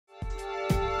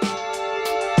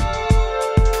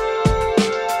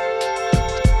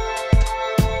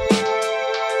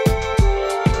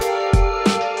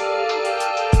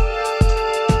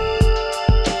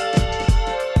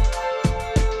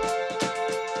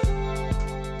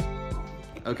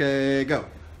Okay, go.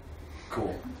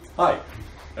 Cool. Hi,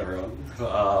 everyone.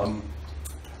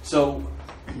 So,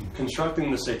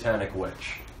 constructing the Satanic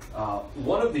Witch.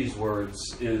 One of these words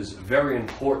is very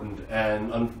important,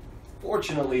 and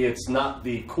unfortunately it's not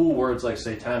the cool words like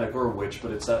satanic or witch,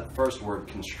 but it's that first word,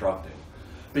 constructing.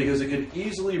 Because it could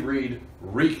easily read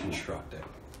reconstructing.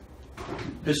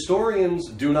 Historians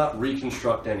do not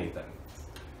reconstruct anything.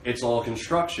 It's all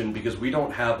construction because we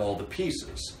don't have all the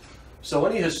pieces. So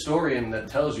any historian that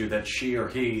tells you that she or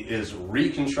he is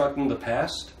reconstructing the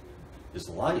past is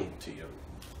lying to you.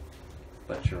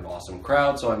 But you're an awesome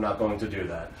crowd, so I'm not going to do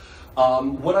that.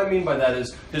 What I mean by that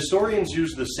is historians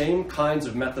use the same kinds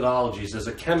of methodologies as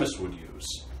a chemist would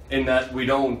use, in that we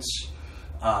don't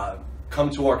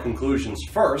come to our conclusions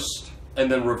first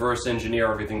and then reverse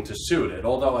engineer everything to suit it.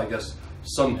 Although I guess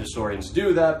some historians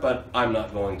do that, but I'm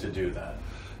not going to do that.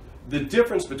 The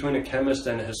difference between a chemist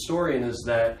and a historian is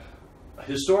that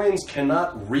historians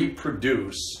cannot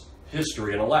reproduce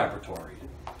history in a laboratory.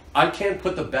 I can't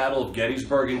put the Battle of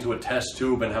Gettysburg into a test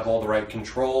tube and have all the right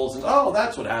controls and, oh,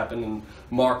 that's what happened, and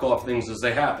mark off things as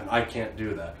they happen. I can't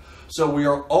do that. So we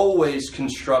are always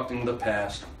constructing the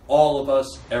past. All of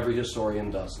us, every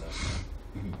historian does this.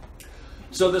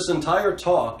 So this entire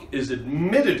talk is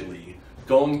admittedly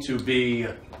going to be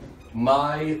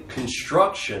my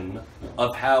construction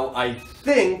of how I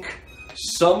think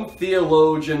some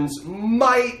theologians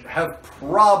might have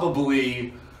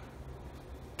probably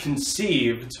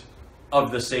conceived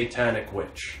of the Satanic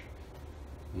Witch.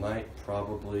 Might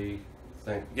probably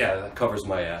think, yeah, that covers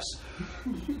my ass.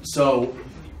 So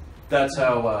that's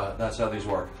how these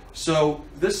work. So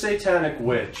this Satanic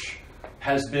Witch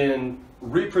has been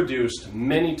reproduced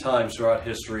many times throughout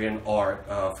history and art.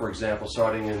 For example,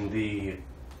 starting in the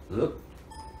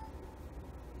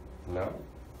no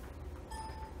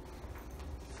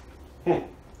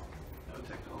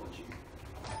technology.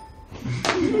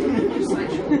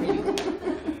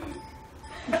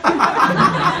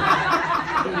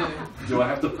 Do I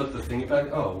have to put the thingy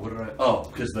back? Oh, what did I? Oh,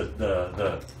 because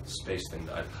the space thing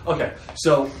died. Okay,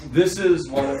 so this is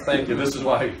one. Thank you. This is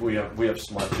why we have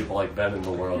smart people like Ben in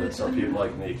the world, and so people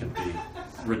like me can be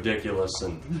ridiculous,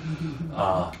 and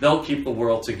they'll keep the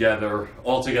world together,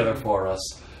 all together for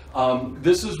us.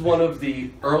 This is one of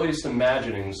the earliest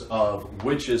imaginings of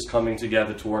witches coming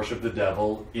together to worship the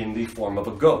devil in the form of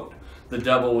a goat. The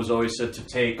devil was always said to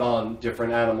take on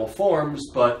different animal forms,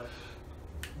 but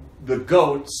the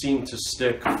goat seemed to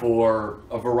stick for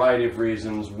a variety of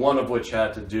reasons, one of which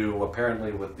had to do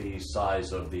apparently with the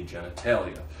size of the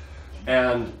genitalia.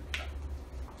 And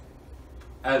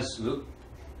as...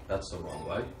 that's the wrong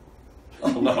way.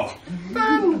 Oh no.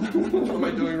 Ben! What am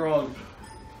I doing wrong?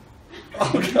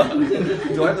 Oh god.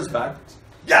 Do I have this backwards?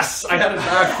 Yes! I had it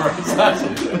backwards.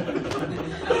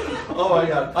 Oh my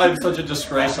god. I'm such a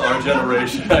disgrace to our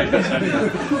generation.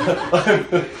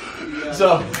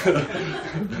 So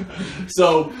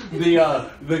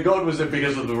the goat was it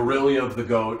because of the virility of the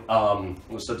goat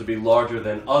was said to be larger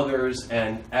than others,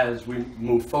 and as we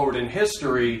move forward in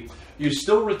history, you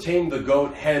still retain the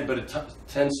goat head, but it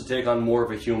tends to take on more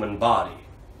of a human body.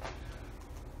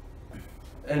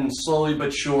 And slowly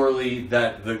but surely,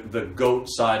 that the goat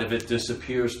side of it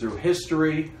disappears through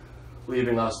history,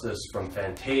 leaving us this from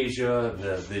Fantasia,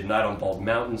 the Night on Bald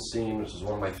Mountain scene, which is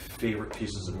one of my favorite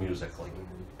pieces of music, like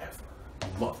ever.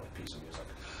 Love that piece of music.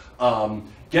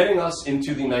 Getting us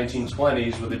into the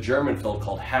 1920s with a German film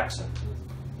called Hatsis,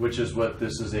 which is what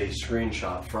this is a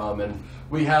screenshot from. And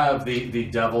we have the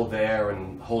devil there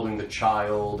and holding the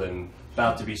child and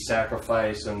about to be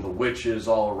sacrificed, and the witches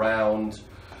all around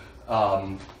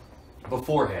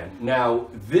beforehand. Now,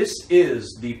 this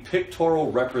is the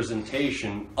pictorial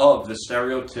representation of the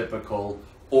stereotypical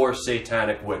or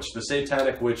Satanic Witch. The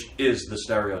Satanic Witch is the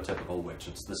stereotypical witch.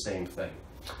 It's the same thing.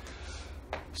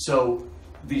 So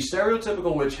the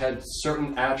stereotypical witch had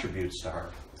certain attributes to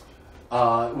her.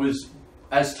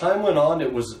 As time went on,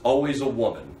 it was always a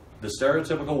woman. The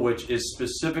stereotypical witch is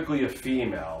specifically a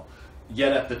female.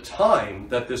 Yet at the time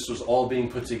that this was all being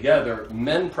put together,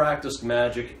 men practiced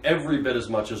magic every bit as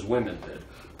much as women did.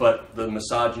 But the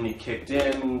misogyny kicked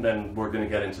in, and we're going to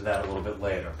get into that a little bit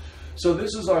later. So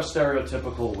this is our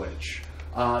stereotypical witch.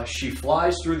 She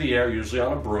flies through the air, usually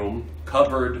on a broom,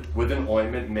 covered with an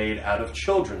ointment made out of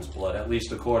children's blood, at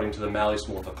least according to the Malleus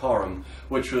Maleficarum,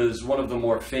 which was one of the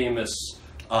more famous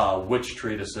witch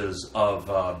treatises of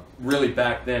really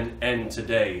back then and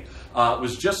today. It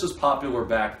was just as popular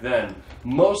back then,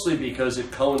 mostly because it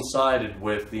coincided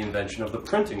with the invention of the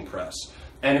printing press.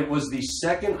 And it was the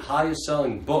second highest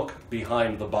selling book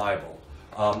behind the Bible.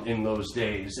 in those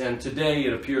days. And today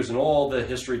it appears in all the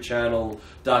History Channel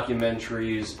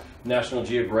documentaries, National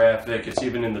Geographic, it's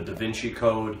even in the Da Vinci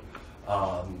Code.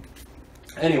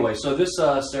 Anyway, so this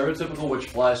stereotypical witch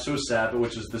flies to a Sabbath,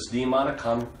 which is this demonic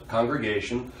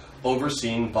congregation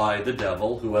overseen by the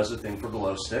devil, who has a thing for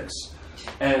glow sticks.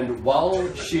 And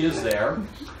while she is there,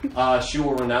 she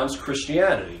will renounce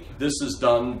Christianity. This is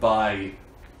done by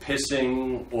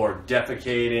pissing or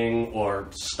defecating or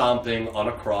stomping on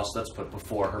a cross that's put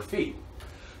before her feet.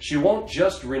 She won't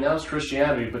just renounce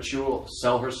Christianity, but she will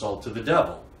sell her soul to the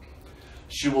devil.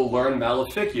 She will learn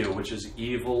maleficia, which is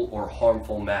evil or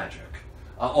harmful magic.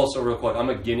 Also, real quick, I'm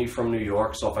a guinea from New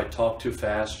York, so if I talk too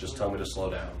fast, just tell me to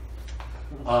slow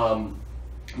down.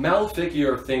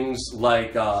 Maleficia are things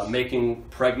like making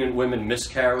pregnant women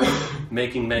miscarry,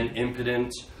 making men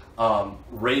impotent,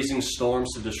 raising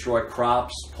storms to destroy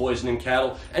crops, poisoning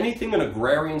cattle. Anything an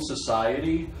agrarian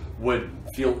society would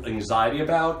feel anxiety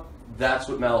about, that's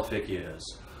what maleficia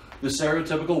is. The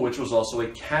stereotypical witch was also a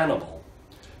cannibal.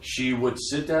 She would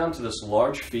sit down to this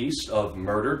large feast of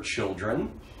murdered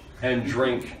children and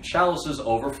drink chalices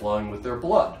overflowing with their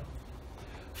blood.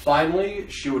 Finally,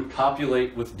 she would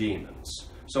copulate with demons.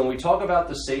 So when we talk about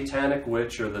the satanic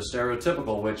witch or the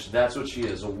stereotypical witch, that's what she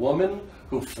is. A woman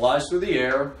who flies through the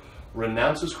air,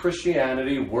 renounces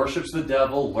Christianity, worships the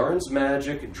devil, learns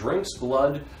magic, drinks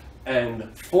blood,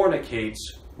 and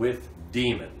fornicates with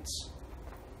demons.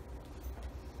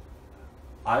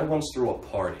 I once threw a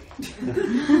party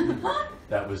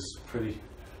that was pretty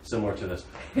similar to this.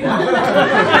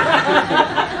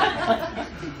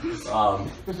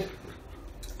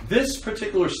 This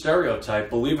particular stereotype,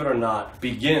 believe it or not,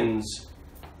 begins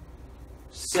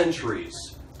centuries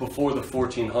before the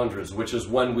 1400s, which is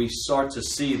when we start to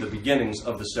see the beginnings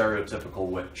of the stereotypical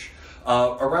witch.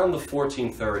 Around the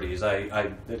 1430s,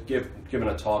 I've given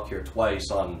a talk here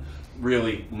twice on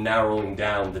really narrowing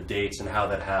down the dates and how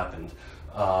that happened,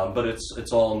 but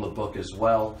it's all in the book as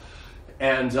well.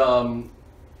 And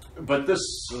but this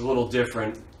is a little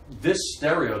different. This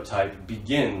stereotype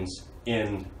begins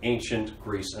in ancient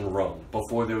Greece and Rome,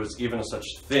 before there was even a such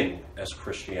thing as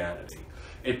Christianity.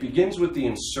 It begins with the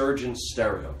insurgent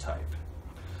stereotype.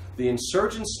 The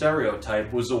insurgent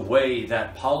stereotype was a way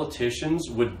that politicians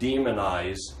would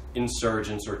demonize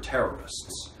insurgents or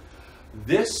terrorists.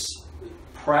 This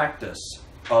practice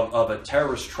of a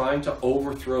terrorist trying to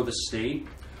overthrow the state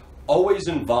always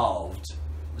involved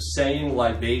saying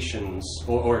libations,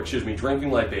 or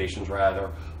drinking libations rather,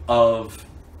 of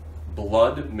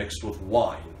blood mixed with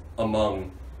wine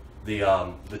among the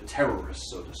terrorists,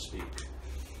 so to speak.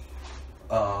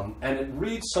 And it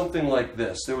reads something like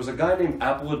this. There was a guy named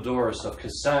Apollodorus of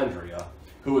Cassandria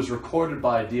who was recorded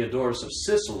by Diodorus of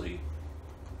Sicily.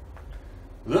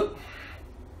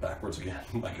 Backwards again,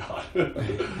 my God.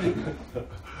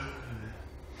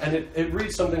 And it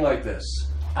reads something like this.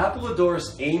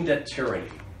 Apollodorus aimed at tyranny,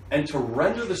 and to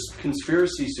render this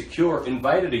conspiracy secure,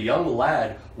 invited a young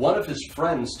lad, one of his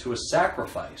friends, to a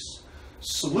sacrifice,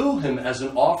 slew him as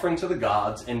an offering to the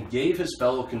gods, and gave his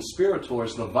fellow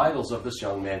conspirators the vitals of this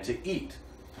young man to eat.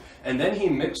 And then he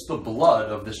mixed the blood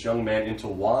of this young man into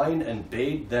wine and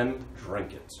bade them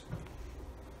drink it.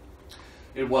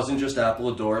 It wasn't just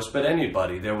Apollodorus, but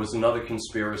anybody. There was another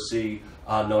conspiracy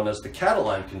known as the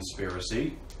Catiline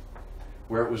conspiracy,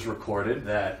 where it was recorded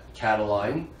that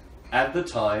Catiline, at the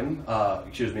time,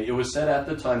 it was said at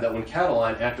the time that when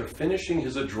Catiline, after finishing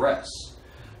his address,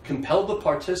 compelled the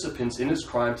participants in his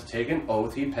crime to take an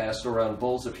oath, he passed around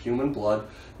bowls of human blood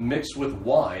mixed with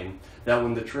wine, that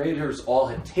when the traitors all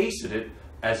had tasted it,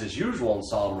 as is usual in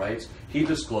solemn rites, he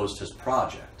disclosed his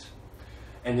project.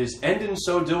 And his end in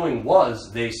so doing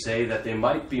was, they say, that they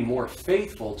might be more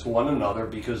faithful to one another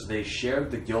because they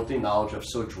shared the guilty knowledge of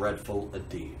so dreadful a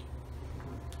deed.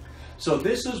 So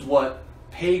this is what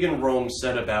pagan Rome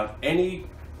said about any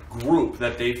group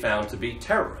that they found to be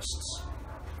terrorists.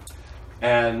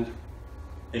 And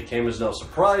it came as no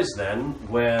surprise then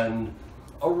when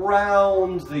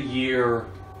around the year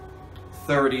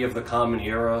 30 of the Common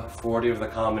Era, 40 of the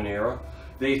Common Era,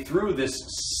 they threw this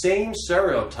same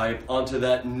stereotype onto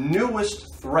that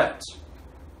newest threat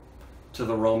to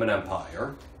the Roman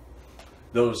Empire,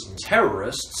 those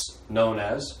terrorists known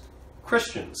as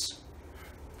Christians.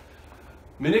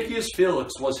 Minicius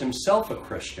Felix was himself a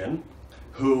Christian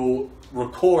who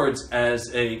records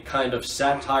as a kind of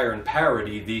satire and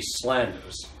parody these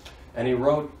slanders. And he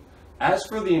wrote, "As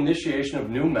for the initiation of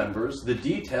new members, the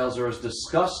details are as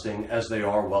disgusting as they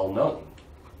are well known.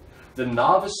 The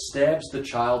novice stabs the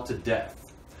child to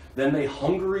death. Then they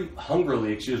hungrily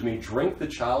drink the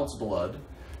child's blood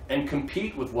and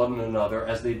compete with one another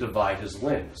as they divide his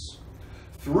limbs.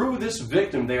 Through this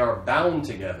victim, they are bound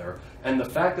together, and the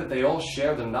fact that they all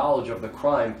share the knowledge of the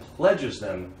crime pledges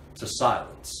them to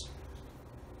silence.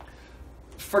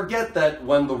 Forget that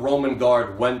when the Roman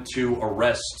guard went to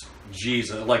arrest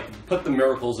Jesus, like, put the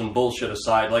miracles and bullshit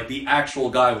aside, like the actual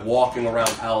guy walking around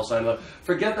Palestine,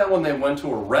 forget that when they went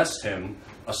to arrest him,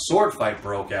 a sword fight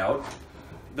broke out.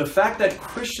 The fact that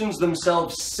Christians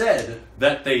themselves said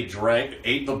that they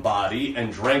ate the body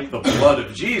and drank the blood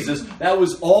of Jesus, that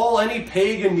was all any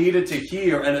pagan needed to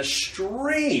hear, and a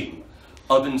stream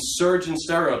of insurgent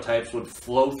stereotypes would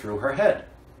flow through her head.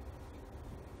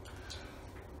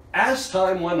 As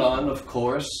time went on, of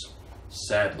course,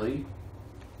 sadly,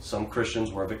 some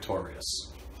Christians were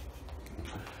victorious.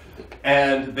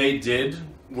 And they did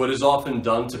what is often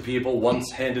done to people once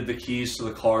handed the keys to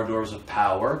the car doors of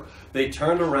power. They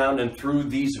turned around and threw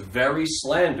these very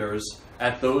slanders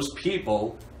at those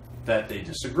people that they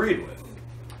disagreed with.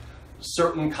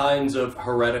 Certain kinds of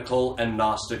heretical and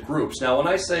Gnostic groups. Now, when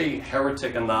I say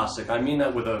heretic and Gnostic, I mean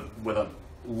that with a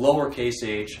lowercase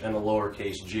h and a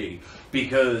lowercase g,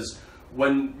 because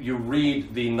when you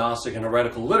read the Gnostic and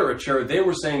heretical literature, they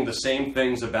were saying the same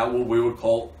things about what we would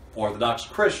call Orthodox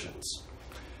Christians.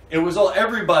 It was all,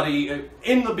 everybody,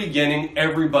 in the beginning,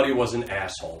 everybody was an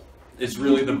asshole. It's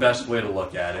really the best way to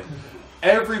look at it.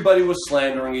 Everybody was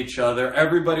slandering each other.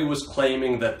 Everybody was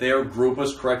claiming that their group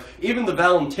was correct. Even the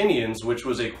Valentinians, which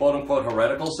was a quote-unquote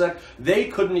heretical sect, they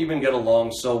couldn't even get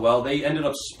along so well. They ended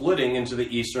up splitting into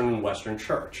the Eastern and Western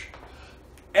Church.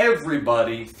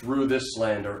 Everybody threw this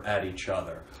slander at each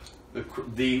other.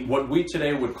 What we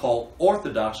today would call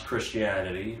Orthodox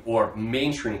Christianity, or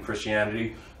mainstream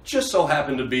Christianity, just so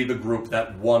happened to be the group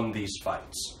that won these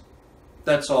fights.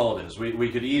 That's all it is.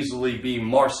 We could easily be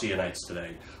Marcionites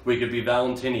today. We could be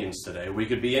Valentinians today. We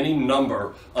could be any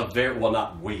number of well,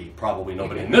 not we, probably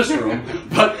nobody in this room,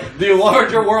 but the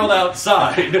larger world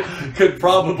outside could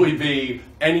probably be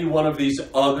any one of these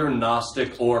other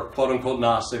Gnostic or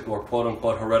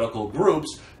quote-unquote heretical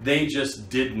groups. They just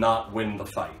did not win the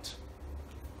fight.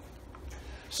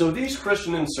 So these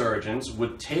Christian insurgents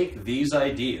would take these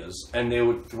ideas and they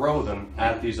would throw them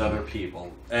at these other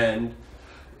people. And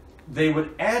they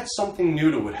would add something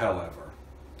new to it, however.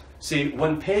 See,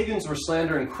 when pagans were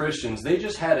slandering Christians, they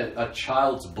just had a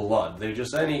child's blood. They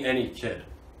just, any kid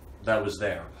that was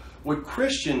there. What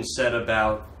Christians said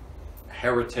about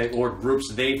heretic, or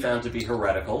groups they found to be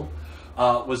heretical,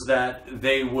 was that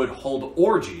they would hold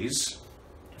orgies,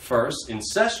 first,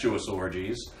 incestuous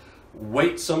orgies,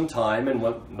 wait some time, and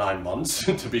 9 months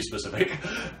to be specific,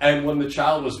 and when the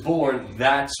child was born,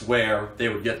 that's where they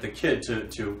would get the kid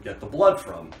to get the blood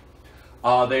from.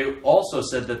 They also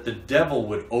said that the devil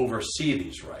would oversee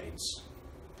these rites.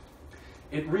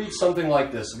 It reads something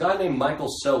like this. A guy named Michael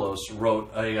Sellos wrote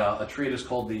a treatise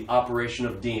called The Operation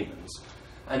of Demons.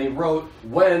 And he wrote,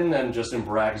 when, and just in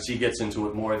brackets, he gets into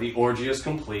it more, the orgy is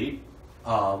complete,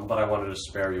 but I wanted to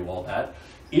spare you all that.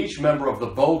 Each member of the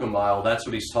Bogomile, that's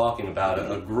what he's talking about,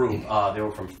 a group, they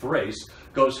were from Thrace,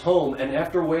 goes home, and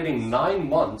after waiting 9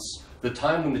 months, the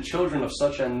time when the children of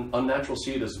such an unnatural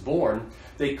seed is born,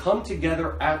 they come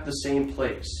together at the same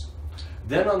place.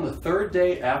 Then on the 3rd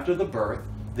day after the birth,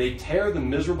 they tear the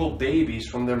miserable babies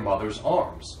from their mother's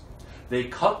arms. They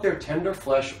cut their tender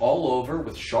flesh all over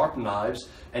with sharp knives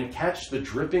and catch the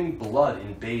dripping blood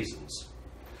in basins.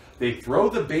 They throw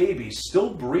the baby,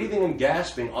 still breathing and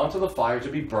gasping, onto the fire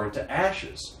to be burnt to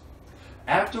ashes.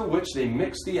 After which they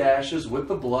mix the ashes with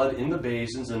the blood in the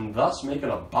basins and thus make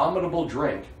an abominable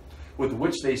drink with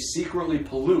which they secretly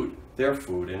pollute their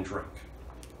food and drink.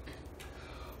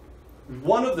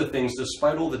 One of the things,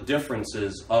 despite all the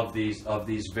differences of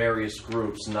these various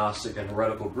groups, Gnostic and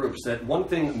heretical groups, that one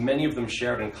thing many of them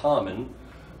shared in common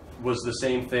was the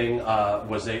same thing,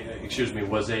 was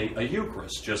a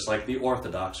Eucharist, just like the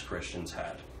Orthodox Christians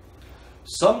had.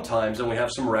 Sometimes, and we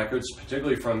have some records,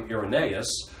 particularly from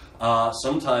Irenaeus,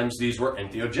 sometimes these were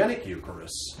entheogenic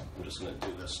Eucharists. I'm just going to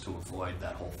do this to avoid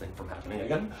that whole thing from happening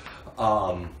again.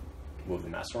 Move the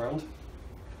mass around.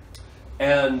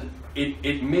 And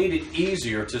it made it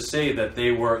easier to say that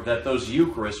those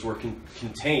Eucharists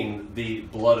contained the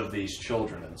blood of these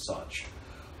children and such.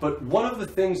 But one of the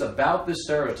things about this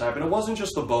stereotype, and it wasn't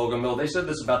just the Bogomil, they said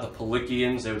this about the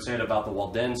Paulicians, they would say it about the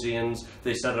Waldensians,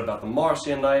 they said it about the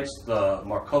Marcionites, the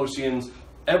Marcosians,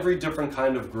 every different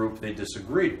kind of group they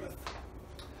disagreed with.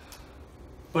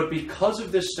 But because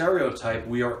of this stereotype,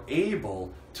 we are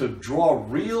able to draw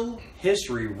real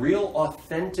history, real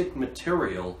authentic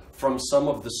material from some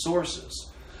of the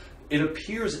sources. It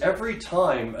appears every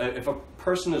time, if a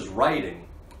person is writing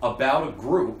about a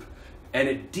group and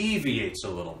it deviates a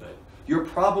little bit, you're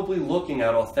probably looking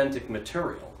at authentic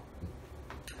material.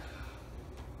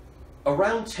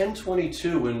 around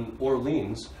 1022 in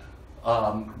Orleans,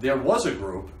 there was a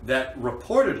group that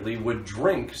reportedly would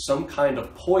drink some kind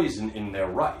of poison in their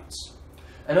rites.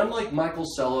 And unlike Michael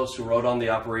Sellos, who wrote on the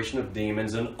Operation of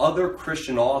Demons, and other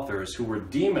Christian authors who were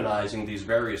demonizing these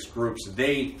various groups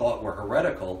they thought were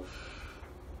heretical,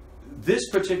 this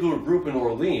particular group in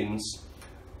Orleans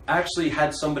actually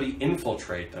had somebody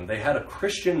infiltrate them. They had a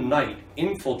Christian knight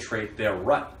infiltrate their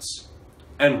rites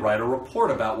and write a report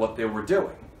about what they were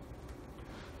doing.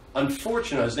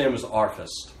 Unfortunately, his name was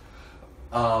Arfist.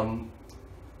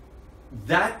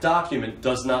 That document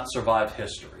does not survive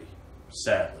history,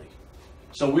 sadly.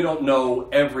 So we don't know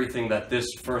everything that this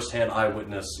first-hand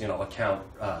eyewitness, account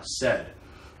said.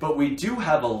 But we do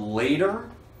have a later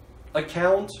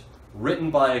account written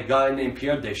by a guy named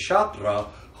Pierre de Chartres,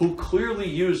 who clearly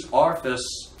used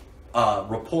Arfist's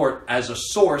report as a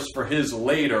source for his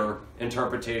later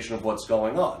interpretation of what's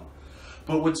going on.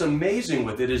 But what's amazing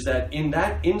with it is that in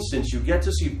that instance, you get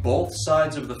to see both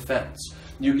sides of the fence.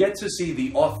 You get to see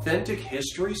the authentic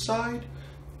history side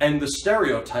and the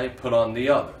stereotype put on the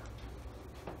other,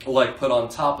 like put on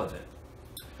top of it.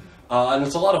 And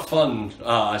it's a lot of fun.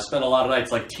 I spent a lot of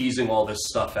nights like teasing all this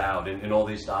stuff out in all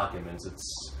these documents.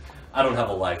 I don't have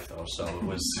a life though, so it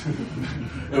was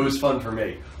it was fun for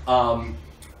me.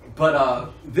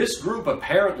 But this group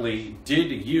apparently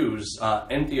did use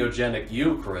entheogenic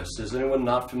Eucharist. Is anyone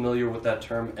not familiar with that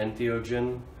term,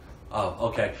 entheogen? Oh,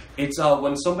 okay. It's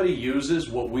when somebody uses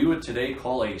what we would today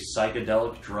call a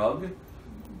psychedelic drug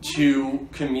to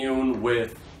commune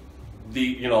with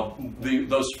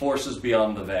those forces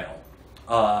beyond the veil.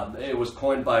 It was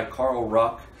coined by Carl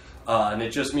Ruck, and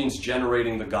it just means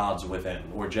generating the gods within,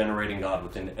 or generating God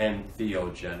within,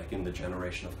 entheogenic, in the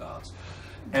generation of gods.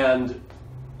 And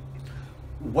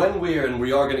when we are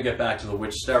going to get back to the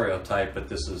witch stereotype, but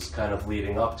this is kind of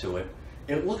leading up to it,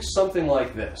 it looks something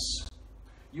like this.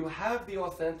 You have the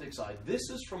authentic side. This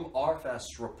is from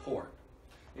Arfast's report.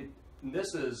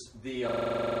 This is the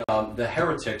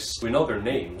heretics, we know their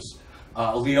names,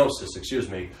 Oasis,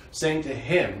 saying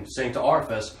to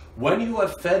Arfast, when you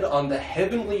have fed on the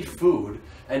heavenly food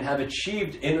and have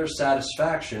achieved inner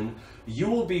satisfaction, you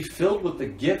will be filled with the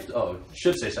gift of,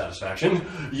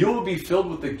 you will be filled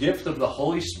with the gift of the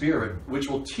Holy Spirit, which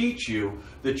will teach you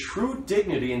the true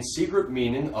dignity and secret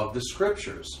meaning of the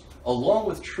Scriptures, along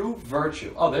with true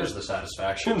virtue. Oh, there's the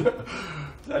satisfaction.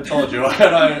 I told you,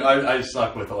 I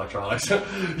suck with electronics.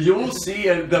 You will see,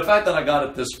 and the fact that I got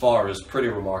it this far is pretty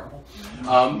remarkable.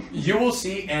 You will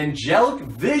see angelic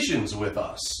visions with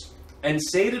us, and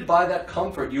sated by that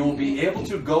comfort, you will be able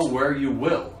to go where you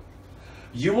will.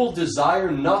 You will desire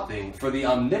nothing, for the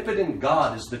omnipotent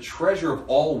God is the treasure of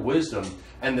all wisdom,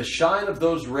 and the shine of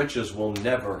those riches will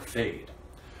never fade.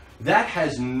 That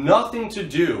has nothing to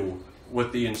do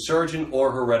with the insurgent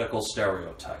or heretical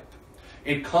stereotype.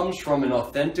 It comes from an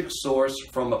authentic source,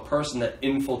 from a person that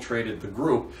infiltrated the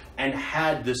group and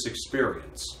had this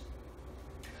experience.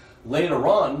 Later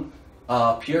on,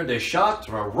 Pierre de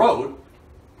Chartres wrote,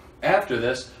 after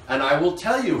this, and I will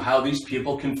tell you how these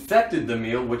people confected the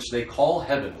meal which they call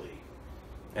heavenly.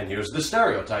 And here's the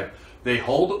stereotype. They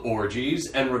hold orgies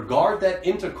and regard that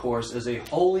intercourse as a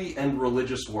holy and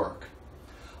religious work.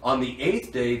 On the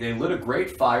 8th day they lit a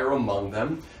great fire among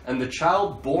them, and the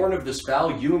child born of this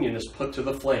foul union is put to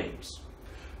the flames.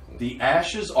 The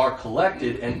ashes are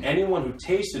collected, and anyone who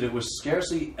tasted it was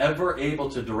scarcely ever able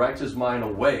to direct his mind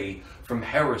away from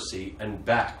heresy and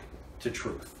back to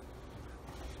truth.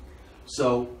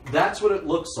 So that's what it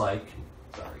looks like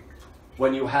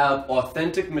when you have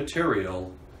authentic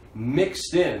material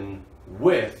mixed in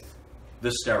with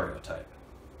the stereotype.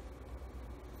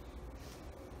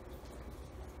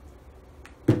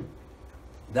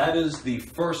 That is the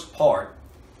first part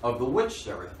of the witch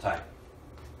stereotype.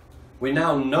 We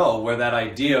now know where that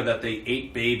idea that they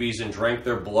ate babies and drank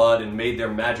their blood and made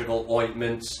their magical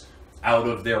ointments out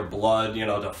of their blood,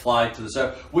 to fly to the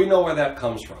sun. We know where that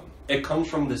comes from. It comes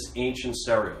from this ancient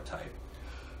stereotype.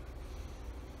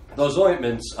 Those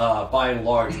ointments, by and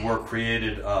large, were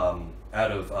created out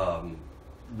of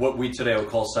what we today would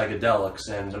call psychedelics,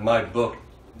 and my book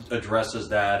addresses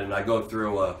that, and I go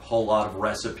through a whole lot of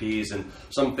recipes and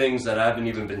some things that haven't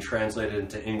even been translated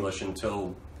into English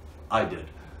until I did,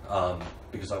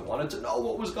 because I wanted to know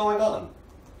what was going on.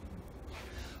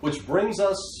 Which brings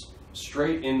us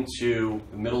straight into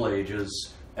the Middle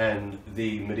Ages and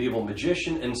the medieval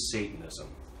magician and Satanism.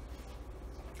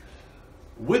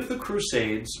 With the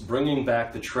Crusades bringing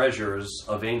back the treasures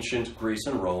of ancient Greece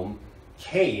and Rome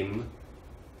came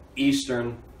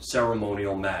Eastern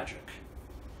ceremonial magic.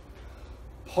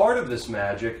 Part of this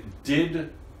magic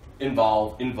did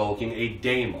involve invoking a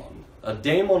daemon, A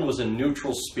daemon was a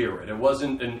neutral spirit. It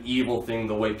wasn't an evil thing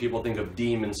the way people think of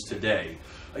demons today.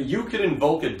 You could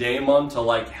invoke a daemon to,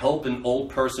 like, help an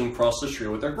old person cross the street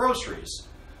with their groceries.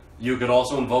 You could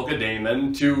also invoke a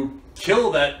daemon to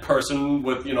kill that person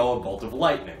with, a bolt of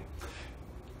lightning.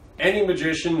 Any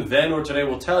magician then or today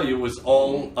will tell you it was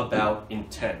all about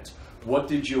intent. What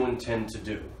did you intend to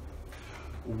do?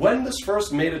 When this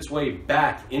first made its way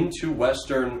back into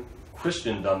Western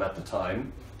Christendom at the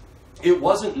time, it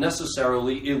wasn't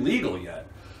necessarily illegal yet.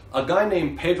 A guy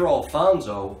named Pedro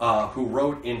Alfonso, who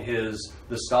wrote in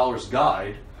The Scholar's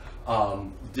Guide,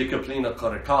 Disciplina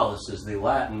Clericalis is the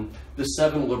Latin, the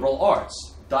 7 liberal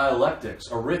arts, dialectics,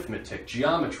 arithmetic,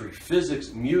 geometry,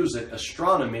 physics, music,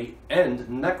 astronomy, and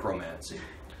necromancy.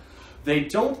 They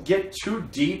don't get too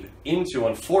deep into,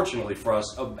 unfortunately for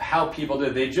us, of how people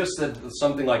did. They just said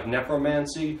something like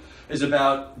necromancy is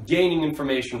about gaining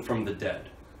information from the dead.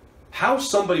 How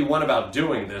somebody went about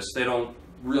doing this, they don't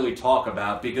really talk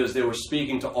about, because they were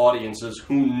speaking to audiences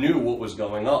who knew what was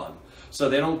going on. So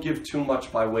they don't give too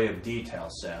much by way of detail,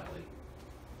 sadly.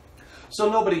 So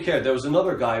nobody cared. There was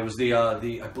another guy, it was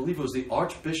I believe it was the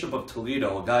Archbishop of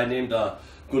Toledo, a guy named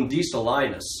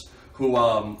Gundisalinus, who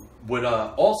would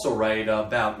also write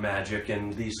about magic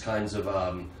and these kinds of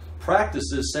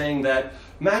practices, saying that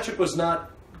magic was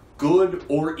not good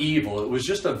or evil. It was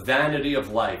just a vanity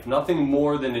of life, nothing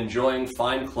more than enjoying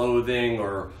fine clothing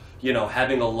or,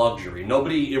 having a luxury.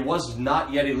 It was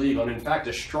not yet illegal. And in fact,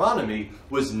 astronomy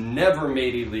was never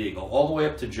made illegal, all the way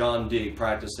up to John Dee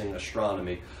practicing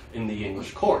astronomy in the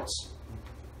English courts.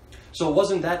 So it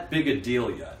wasn't that big a deal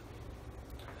yet.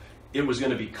 It was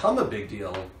going to become a big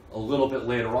deal a little bit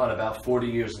later on, about 40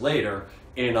 years later,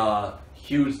 in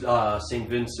Hughes St.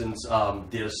 Vincent's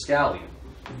Didascalion,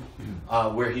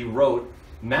 where he wrote,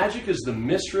 "Magic is the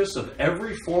mistress of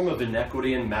every form of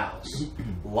iniquity and malice,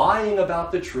 lying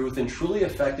about the truth and truly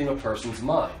affecting a person's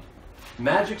mind.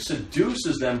 Magic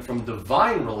seduces them from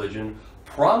divine religion,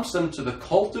 prompts them to the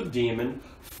cult of demon,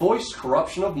 foists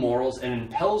corruption of morals, and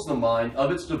impels the mind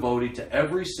of its devotee to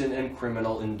every sin and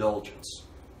criminal indulgence."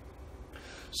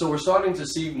 So we're starting to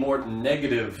see more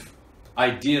negative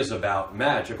ideas about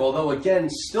magic, although again,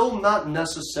 still not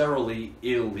necessarily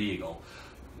illegal.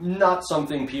 Not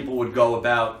something people would go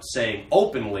about saying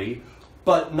openly,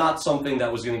 but not something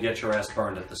that was going to get your ass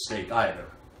burned at the stake either.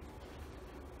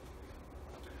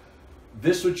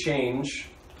 This would change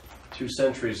 2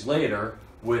 centuries later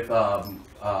with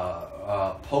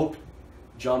Pope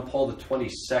John Paul the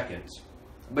 22nd.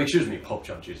 Excuse me, Pope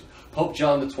John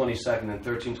the 22nd in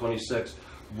 1326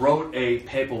 wrote a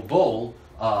papal bull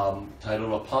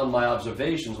titled "Upon My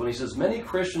Observations," when he says, "Many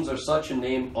Christians are such in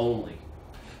name only.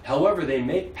 However, they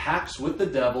make pacts with the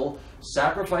devil,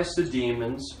 sacrifice to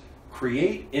demons,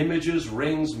 create images,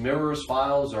 rings, mirrors,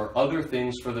 phials, or other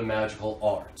things for the magical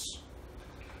arts."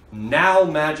 Now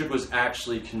magic was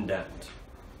actually condemned.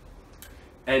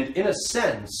 And in a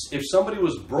sense, if somebody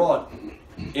was brought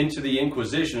into the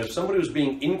Inquisition, if somebody was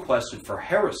being inquested for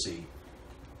heresy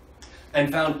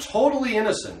and found totally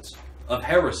innocent of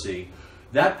heresy,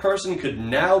 that person could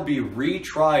now be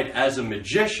retried as a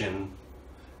magician,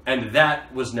 and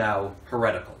that was now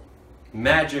heretical.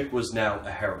 Magic was now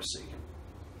a heresy.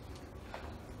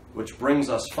 Which brings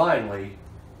us finally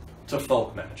to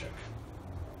folk magic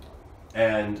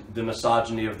and the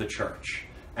misogyny of the church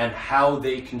and how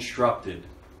they constructed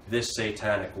this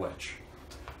satanic witch.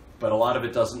 But a lot of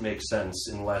it doesn't make sense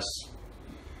unless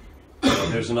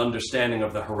there's an understanding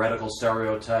of the heretical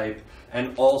stereotype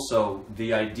and also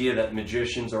the idea that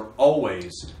magicians are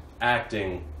always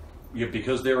acting,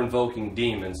 because they're invoking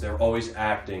demons, they're always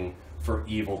acting for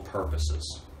evil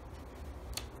purposes.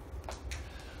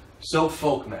 So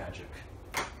folk magic.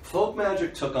 Folk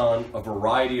magic took on a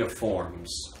variety of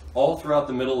forms all throughout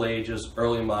the Middle Ages,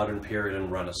 early modern period,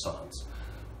 and Renaissance.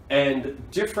 And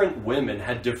different women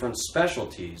had different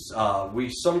specialties. We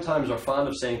sometimes are fond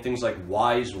of saying things like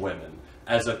wise women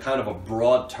as a kind of a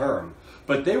broad term,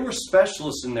 but they were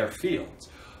specialists in their fields.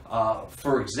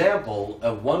 For example,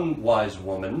 one wise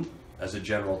woman, as a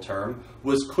general term,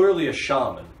 was clearly a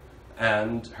shaman,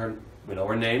 and her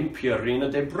name,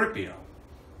 Pierina de Bripia.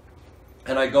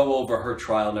 And I go over her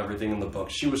trial and everything in the book.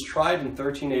 She was tried in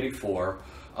 1384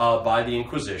 by the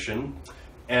Inquisition,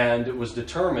 and it was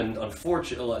determined,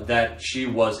 unfortunately, that she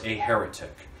was a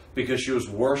heretic because she was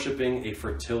worshiping a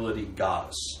fertility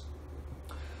goddess.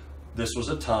 This was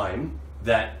a time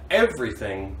that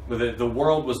everything, the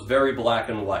world was very black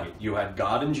and white. You had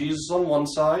God and Jesus on one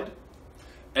side,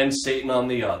 and Satan on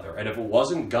the other. And if it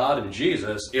wasn't God and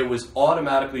Jesus, it was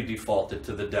automatically defaulted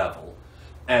to the devil.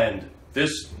 And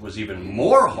this was even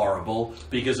more horrible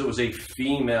because it was a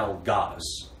female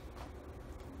goddess.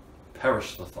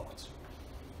 perish the thought.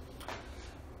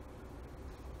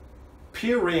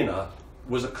 Purina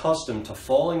was accustomed to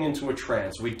falling into a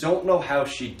trance. We don't know how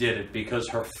she did it because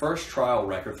her first trial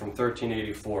record from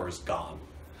 1384 is gone.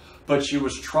 But she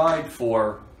was tried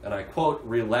for, and I quote,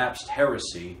 relapsed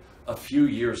heresy a few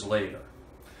years later.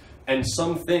 And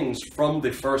some things from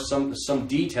the first, some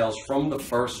details from the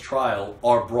first trial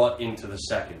are brought into the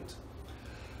second.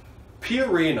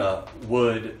 Purina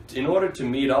would, in order to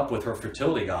meet up with her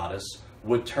fertility goddess,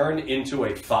 would turn into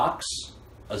a fox,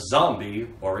 a zombie,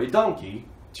 or a donkey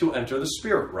to enter the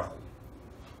spirit realm.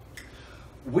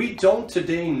 We don't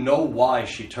today know why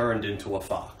she turned into a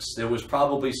fox. There was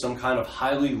probably some kind of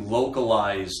highly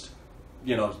localized,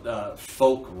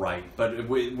 folk rite, but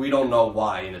we don't know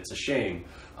why, and it's a shame.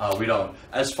 We don't.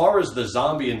 As far as the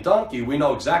zombie and donkey, we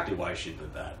know exactly why she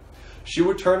did that. She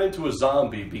would turn into a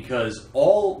zombie because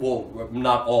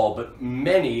not all, but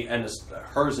many, and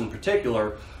hers in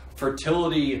particular,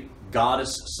 fertility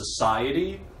goddess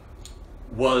society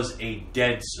was a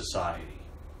dead society.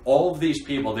 All of these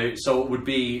people, so it would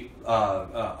be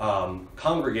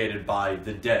congregated by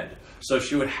the dead. So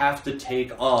she would have to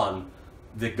take on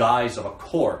the guise of a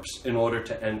corpse in order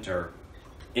to enter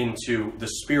into the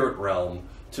spirit realm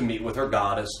to meet with her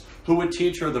goddess, who would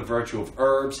teach her the virtue of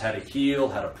herbs, how to heal,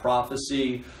 how to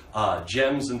prophecy,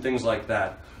 gems and things like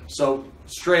that. So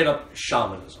straight up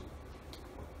shamanism.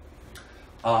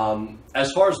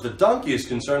 As far as the donkey is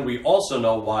concerned, we also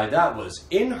know why that was.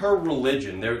 In her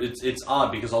religion, it's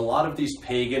odd because a lot of these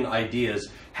pagan ideas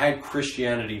had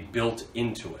Christianity built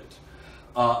into it.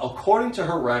 According to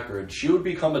her record, she would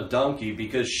become a donkey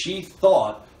because she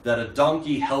thought that a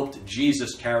donkey helped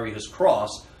Jesus carry his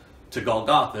cross to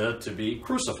Golgotha to be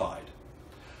crucified.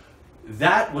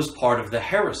 That was part of the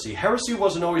heresy. Heresy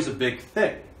wasn't always a big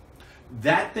thing.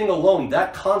 That thing alone,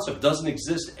 that concept doesn't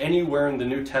exist anywhere in the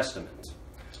New Testament.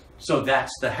 So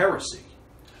that's the heresy.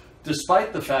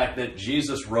 Despite the fact that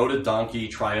Jesus rode a donkey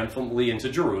triumphantly into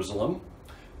Jerusalem,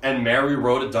 and Mary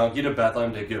rode a donkey to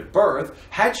Bethlehem to give birth,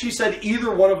 had she said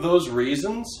either one of those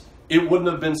reasons, it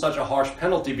wouldn't have been such a harsh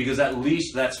penalty because at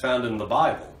least that's found in the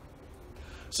Bible.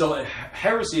 So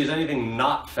heresy is anything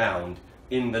not found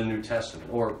in the New Testament,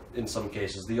 or in some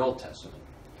cases the Old Testament.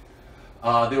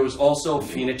 There was also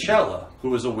Finicella, who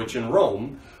was a witch in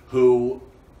Rome, who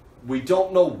we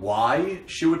don't know why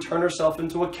she would turn herself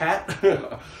into a cat,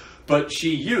 but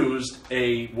she used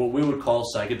what we would call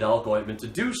psychedelic ointment to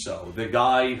do so. The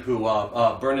guy who,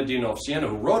 Bernardino of Siena,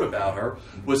 who wrote about her,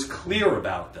 was clear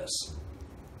about this,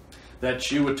 that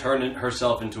she would turn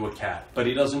herself into a cat, but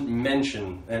he doesn't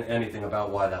mention anything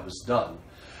about why that was done.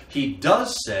 He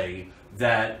does say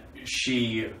that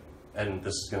she, and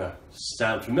this is going to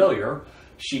sound familiar,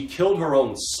 she killed her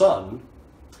own son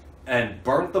and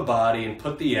burnt the body and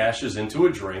put the ashes into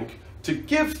a drink to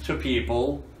give to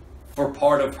people for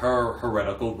part of her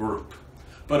heretical group.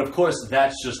 But of course,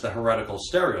 that's just the heretical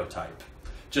stereotype,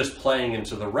 just playing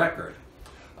into the record.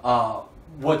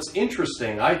 What's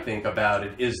interesting, I think, about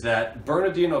it is that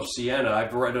Bernardino of Siena,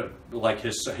 I've read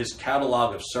his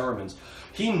catalog of sermons,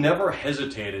 he never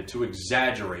hesitated to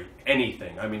exaggerate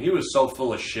anything. I mean, he was so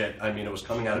full of shit, I mean, it was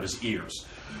coming out of his ears.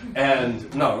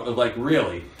 And, no, like,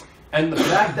 really. And the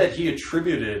fact that he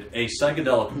attributed a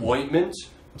psychedelic ointment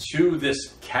to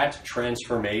this cat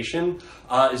transformation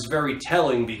is very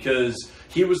telling, because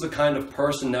he was the kind of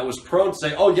person that was prone to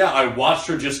say, oh yeah, I watched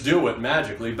her just do it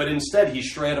magically, but instead he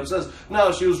straight up says,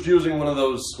 no, she was using one of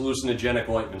those hallucinogenic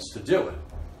ointments to do it.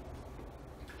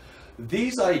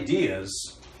 These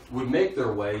ideas would make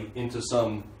their way into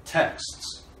some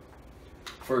texts.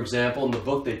 For example, in the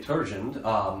book De Turgend,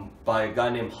 by a guy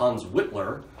named Hans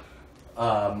Wittler,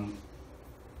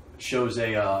 shows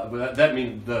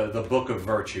the Book of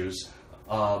Virtues,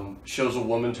 shows a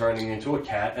woman turning into a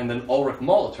cat, and then Ulrich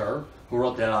Molitor, who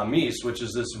wrote the Amis, which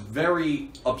is this very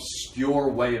obscure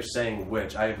way of saying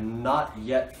witch. I have not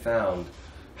yet found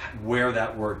where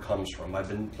that word comes from.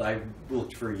 I've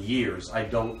looked for years. I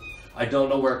don't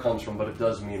know where it comes from, but it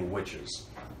does mean witches.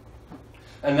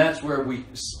 And that's where we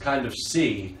kind of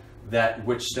see that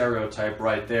witch stereotype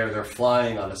right there. They're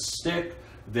flying on a stick.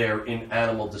 They're in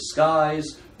animal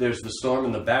disguise. There's the storm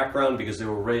in the background because they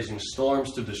were raising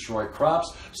storms to destroy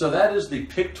crops. So that is the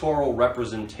pictorial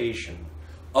representation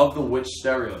of the witch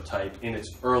stereotype in its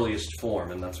earliest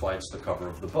form, and that's why it's the cover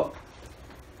of the book.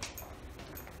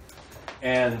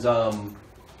 And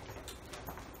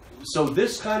so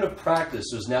this kind of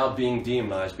practice is now being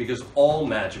demonized because all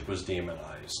magic was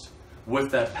demonized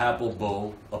with that papal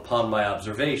bull, Upon My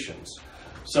Observations.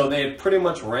 So they had pretty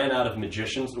much run out of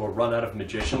magicians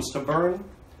to burn,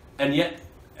 and yet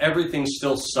everything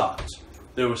still sucked.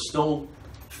 There was still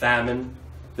famine,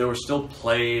 There was still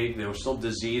plague, there were still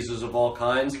diseases of all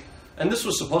kinds. And this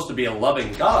was supposed to be a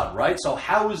loving God, right? So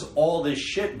how is all this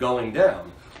shit going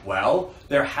down? Well,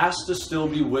 there has to still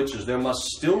be witches. There must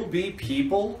still be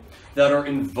people that are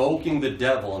invoking the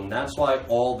devil, and that's why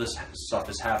all this stuff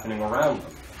is happening around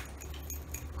them.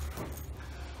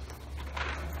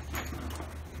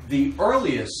 The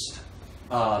earliest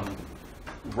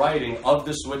writing of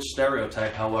this witch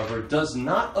stereotype, however, does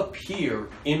not appear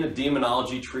in a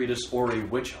demonology treatise or a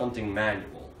witch hunting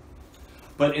manual,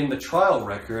 but in the trial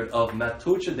record of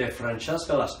Matuccia de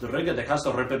Francesca la Strega de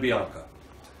Casa Repebianca.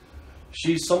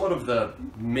 She's somewhat of the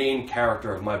main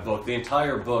character of my book. The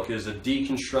entire book is a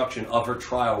deconstruction of her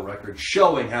trial record,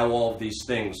 showing how all of these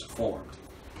things formed.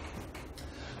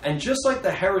 And just like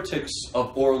the heretics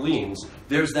of Orleans,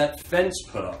 there's that fence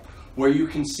put up where you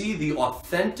can see the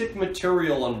authentic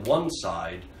material on one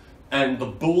side and the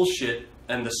bullshit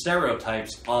and the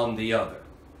stereotypes on the other.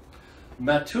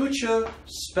 Matuccia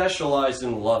specialized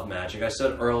in love magic. I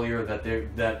said earlier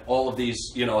that all of these,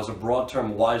 as a broad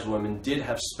term, wise women did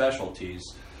have specialties.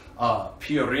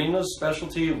 Piorina's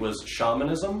specialty was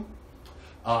shamanism.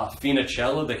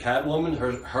 Finicella, the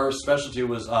catwoman, her specialty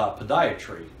was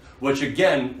podiatry, which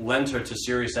again lent her to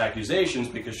serious accusations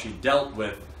because she dealt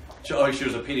with, she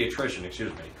was a pediatrician,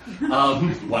 excuse me.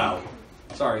 Wow.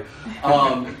 Sorry.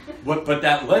 But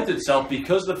that lent itself,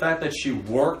 because the fact that she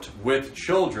worked with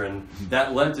children,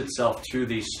 that lent itself to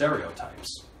these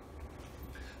stereotypes.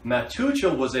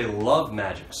 Matuccia was a love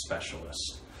magic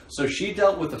specialist, so she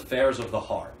dealt with affairs of the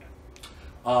heart.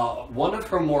 One of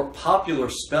her more popular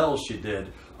spells she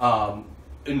did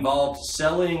involved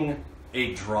selling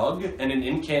a drug and an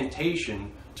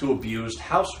incantation to abused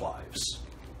housewives.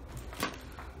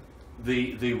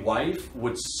 The wife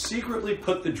would secretly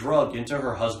put the drug into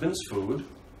her husband's food,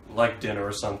 like dinner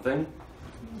or something,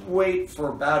 wait for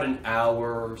about an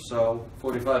hour or so,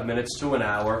 45 minutes to an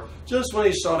hour, just when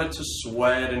he started to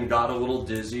sweat and got a little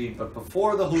dizzy, but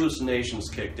before the hallucinations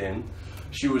kicked in,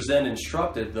 she was then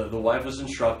instructed, the wife was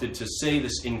instructed to say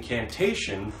this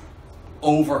incantation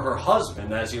over her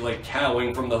husband as he lay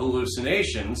cowing from the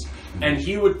hallucinations, and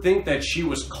he would think that she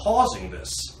was causing this.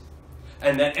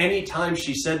 And that any time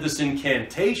she said this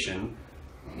incantation,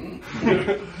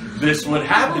 this would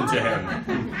happen to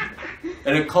him.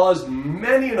 And it caused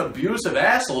many an abusive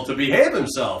asshole to behave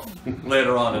himself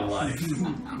later on in life.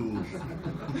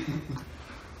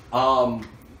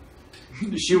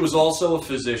 She was also a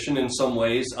physician in some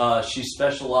ways. She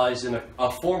specialized in a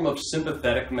form of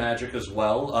sympathetic magic as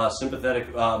well,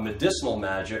 sympathetic medicinal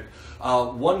magic.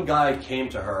 One guy came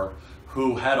to her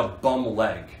who had a bum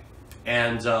leg.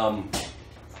 And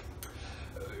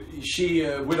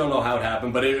we don't know how it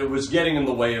happened, but it was getting in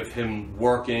the way of him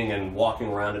working and walking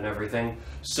around and everything.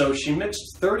 So she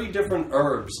mixed 30 different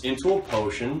herbs into a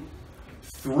potion,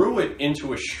 threw it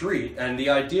into a street, and the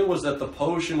idea was that the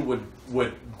potion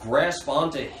would grasp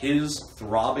onto his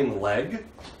throbbing leg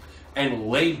and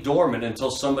lay dormant until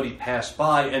somebody passed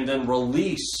by, and then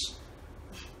release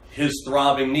his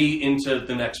throbbing knee into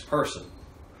the next person.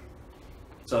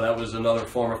 So that was another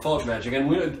form of folk magic.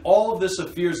 And all of this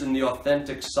appears in the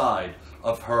authentic side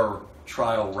of her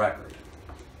trial record.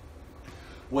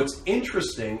 What's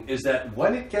interesting is that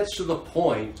when it gets to the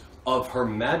point of her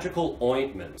magical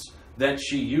ointment that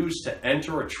she used to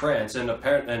enter a trance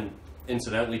and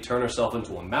incidentally turn herself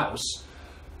into a mouse,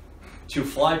 to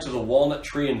fly to the walnut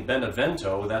tree in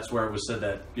Benevento, that's where it was said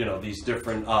that, these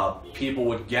different people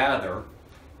would gather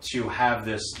to have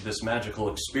this magical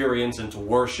experience and to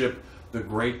worship the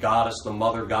great goddess, the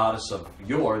mother goddess of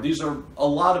yore. A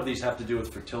lot of these have to do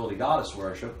with fertility goddess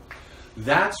worship.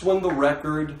 That's when the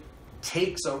record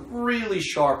takes a really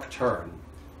sharp turn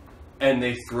and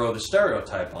they throw the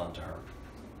stereotype onto her.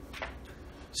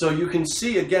 So you can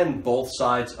see, again, both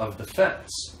sides of the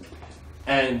fence.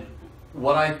 And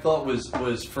what I thought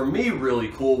was for me really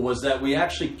cool was that we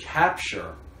actually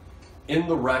capture in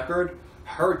the record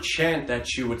her chant that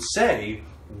she would say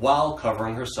while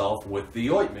covering herself with the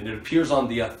ointment. It appears on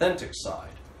the authentic side.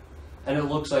 And it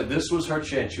looks like this was her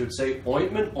chant. She would say,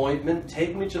 "Ointment, ointment,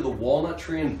 take me to the walnut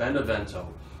tree in Benevento,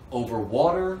 over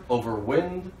water, over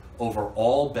wind, over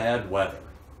all bad weather."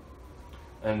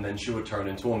 And then she would turn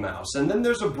into a mouse. And then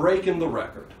there's a break in the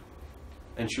record.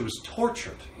 And she was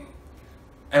tortured.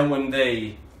 And when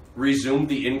they resumed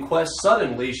the inquest,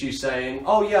 suddenly she's saying,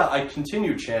 "Oh yeah, I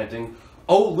continue chanting,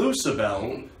 'O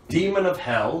Lucibel, demon of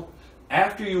hell,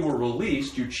 after you were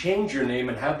released, you change your name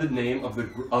and have the name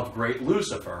of great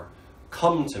Lucifer.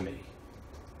 Come to me.'"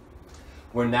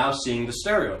 We're now seeing the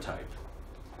stereotype.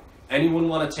 Anyone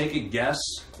want to take a guess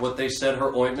what they said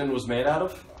her ointment was made out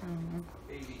of?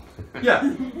 Baby.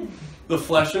 Yeah. the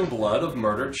flesh and blood of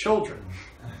murdered children.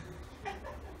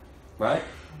 Right?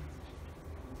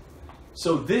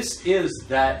 So this is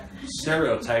that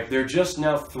stereotype. They're just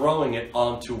now throwing it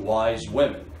onto wise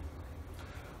women.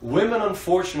 Women,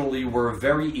 unfortunately, were a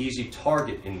very easy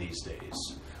target in these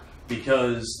days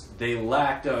because they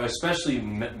lacked, especially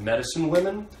medicine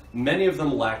women, many of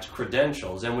them lacked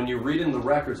credentials. And when you read in the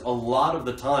records, a lot of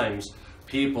the times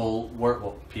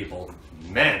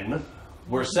men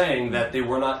were saying that they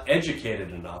were not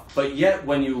educated enough. But yet,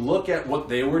 when you look at what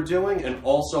they were doing and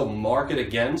also mark it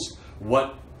against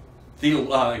what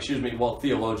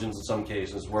theologians in some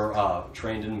cases were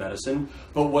trained in medicine,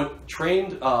 but what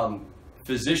trained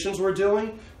physicians were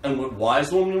doing and what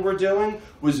wise women were doing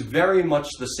was very much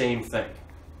the same thing.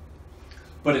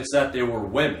 But it's that they were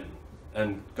women,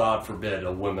 and God forbid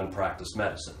a woman practice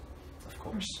medicine, of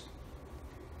course.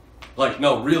 Like,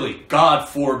 no, really, God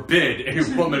forbid a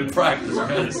woman practice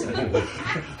medicine.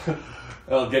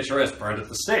 It'll get your ass burned at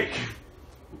the stake.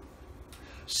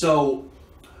 So,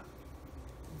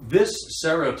 this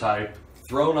stereotype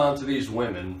thrown onto these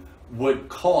women would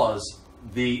cause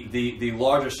the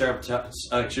larger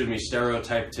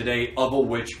stereotype today of a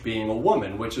witch being a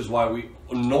woman, which is why we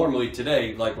normally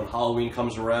today, like when Halloween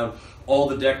comes around, all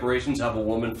the decorations have a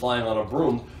woman flying on a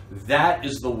broom. That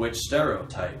is the witch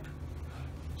stereotype.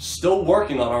 Still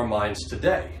working on our minds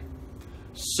today.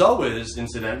 So is,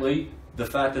 incidentally, the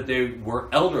fact that they were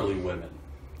elderly women.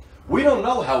 We don't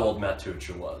know how old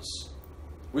Matucha was.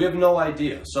 We have no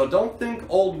idea. So don't think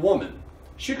old woman.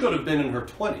 She could have been in her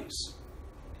 20s.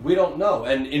 We don't know.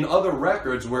 And in other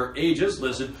records where age is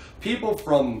listed, people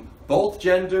from both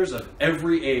genders of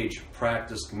every age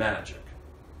practiced magic.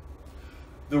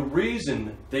 The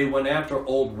reason they went after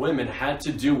old women had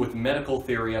to do with medical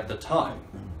theory at the time.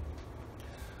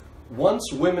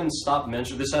 Once women stopped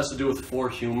mentioning, this has to do with four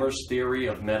humors theory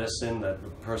of medicine, that the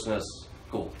person has,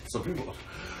 cool, some people,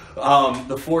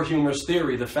 the four humors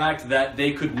theory, the fact that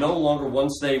they could no longer,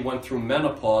 once they went through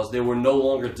menopause, they were no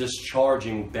longer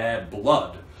discharging bad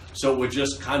blood. So it would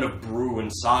just kind of brew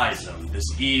inside them, this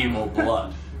evil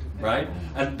blood, right?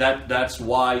 And that's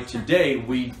why today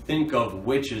we think of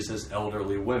witches as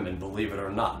elderly women, believe it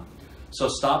or not. So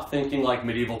stop thinking like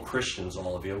medieval Christians,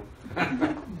 all of you.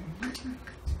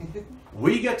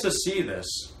 We get to see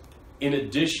this in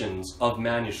editions of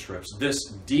manuscripts,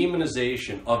 this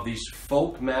demonization of these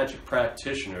folk magic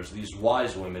practitioners, these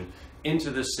wise women, into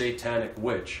this satanic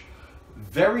witch.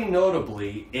 Very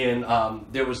notably, in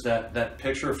there was that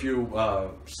picture a few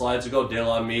slides ago, De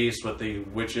La Mise, with the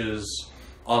witches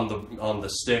on the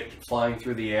stick flying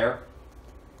through the air.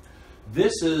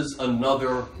 This is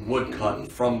another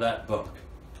woodcut from that book.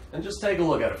 And just take a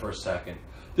look at it for a second.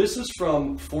 This is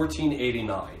from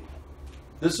 1489.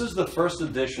 This is the first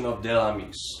edition of De La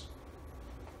Mise.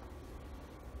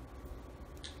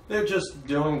 They're just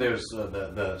doing, there's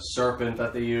the serpent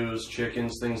that they use,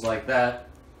 chickens, things like that.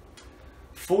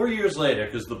 4 years later,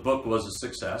 because the book was a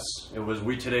success,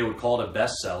 we today would call it a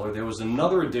bestseller, there was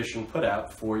another edition put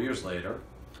out 4 years later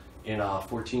in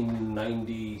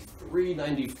 1493,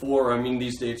 94. I mean,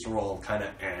 these dates are all kind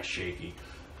of shaky.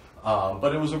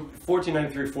 But it was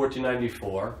 1493,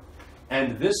 1494,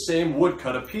 and this same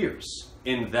woodcut appears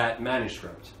in that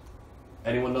manuscript.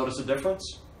 Anyone notice a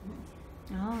difference?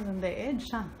 Oh, then the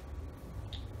edge, huh?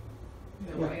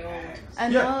 Yeah.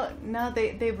 And now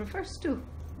they reverse too.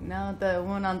 Now the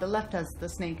one on the left has the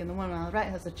snake and the one on the right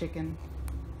has a chicken.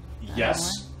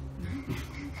 Yes.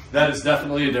 That is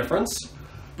definitely a difference.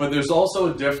 But there's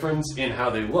also a difference in how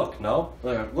they look, no?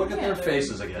 Look at their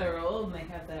faces again. They're old and they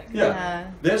have that. Yeah.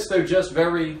 They're just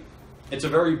it's a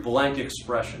very blank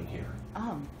expression here.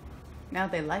 Oh. Now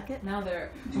they like it? Now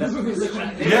they're...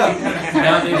 Yeah.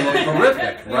 Now they look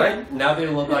horrific, right? Now they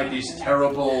look like these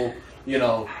terrible,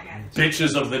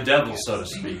 bitches of the devil, so to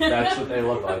speak. That's what they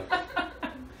look like.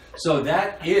 So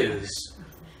that is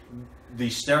the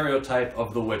stereotype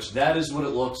of the witch. That is what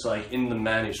it looks like in the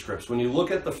manuscripts. When you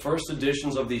look at the first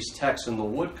editions of these texts in the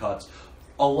woodcuts,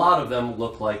 a lot of them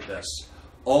look like this.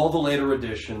 All the later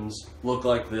editions look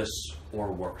like this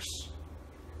or worse.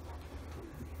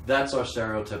 That's our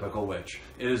stereotypical witch.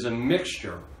 It is a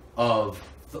mixture of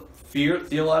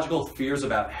theological fears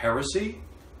about heresy,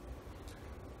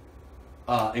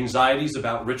 anxieties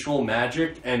about ritual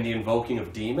magic and the invoking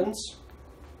of demons,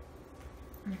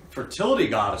 fertility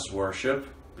goddess worship,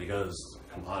 because,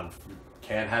 come on,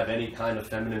 can't have any kind of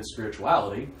feminine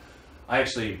spirituality. I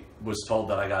actually was told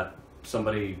that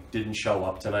somebody didn't show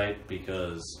up tonight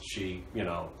because she,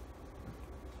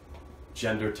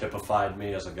 gender typified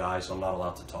me as a guy, so I'm not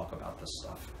allowed to talk about this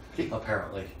stuff,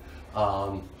 apparently.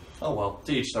 Oh well,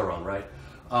 to each their own, right?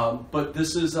 But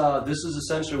this is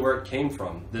essentially where it came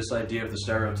from. This idea of the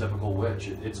stereotypical witch.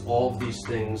 It's all of these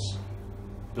things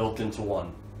built into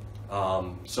one.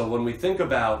 So when we think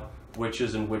about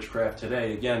witches and witchcraft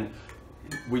today, again,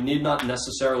 we need not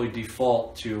necessarily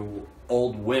default to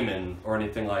old women or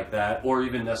anything like that, or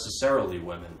even necessarily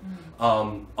women.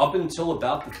 Up until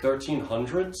about the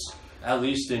 1300s, at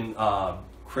least in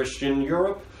Christian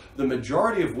Europe, the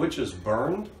majority of witches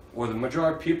burned, or the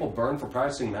majority of people burned for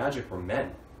practicing magic, were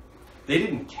men. They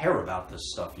didn't care about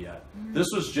this stuff yet. This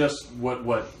was just what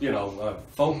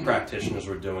folk practitioners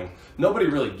were doing. Nobody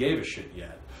really gave a shit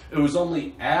yet. It was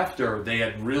only after they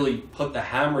had really put the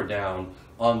hammer down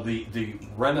on the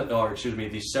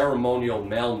ceremonial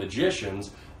male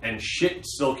magicians, and shit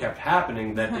still kept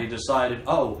happening, that they decided,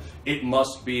 oh, it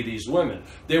must be these women.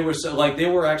 They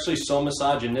were actually so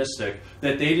misogynistic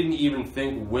that they didn't even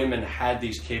think women had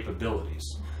these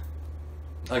capabilities.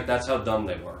 Like, that's how dumb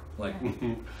they were. Like,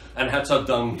 and that's how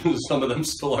dumb some of them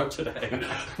still are today.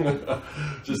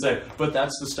 Just say, but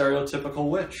that's the stereotypical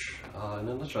witch. And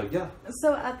then that's right, yeah.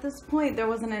 So at this point, there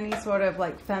wasn't any sort of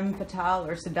like femme fatale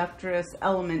or seductress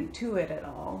element to it at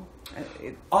all.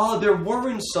 There were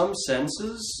in some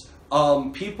senses.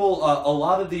 People, a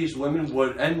lot of these women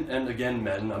would, and again,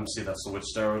 men. See, that's the witch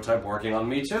stereotype working on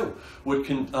me too. Would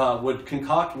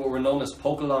concoct what were known as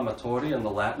poca amatori in the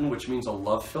Latin, which means a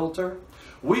love filter.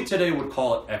 We today would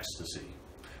call it ecstasy.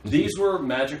 These were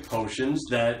magic potions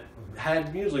that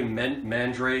had usually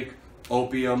mandrake,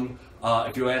 opium.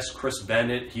 If you ask Chris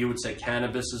Bennett, he would say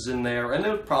cannabis is in there,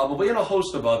 and probably a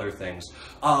host of other things.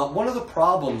 One of the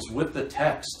problems with the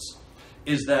texts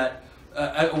is that,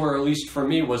 or at least for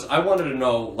me, was I wanted to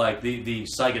know like the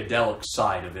psychedelic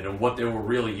side of it and what they were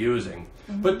really using.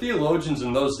 But theologians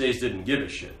in those days didn't give a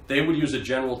shit. They would use a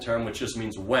general term which just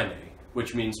means wene,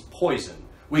 which means poison.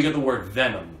 We get the word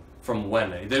venom from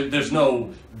wene. There's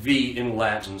no V in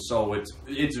Latin, so it's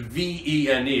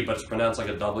V-E-N-E, but it's pronounced like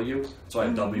a W. So I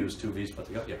have W as two V's put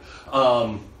together.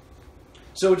 Yeah.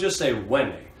 So it would just say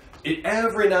wene.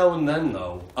 Every now and then,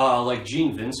 though, like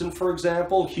Gene Vincent, for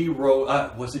example, he wrote...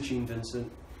 was it Gene Vincent?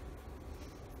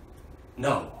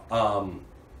 No.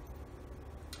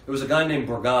 It was a guy named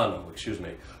Borgano,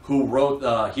 who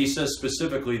wrote... he says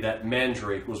specifically that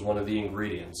mandrake was one of the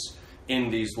ingredients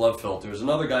in these love filters.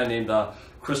 Another guy named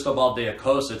Cristobal de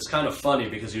Acosta, it's kind of funny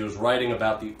because he was writing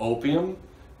about the opium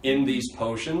in these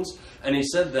potions, and he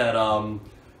said that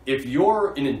if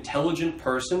you're an intelligent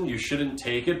person, you shouldn't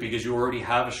take it because you already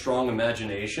have a strong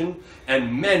imagination,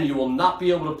 and men, you will not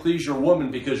be able to please your woman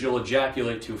because you'll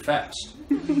ejaculate too fast.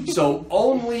 So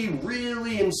only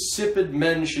really insipid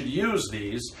men should use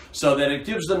these so that it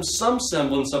gives them some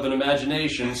semblance of an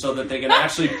imagination so that they can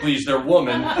actually please their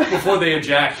woman before they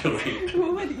ejaculate.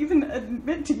 Who would even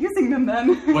admit to using them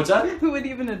then? What's that? Who would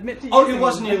even admit to using them? Oh, it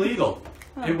wasn't illegal.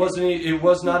 Okay. It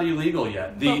was not illegal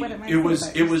yet.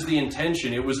 It was the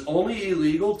intention. It was only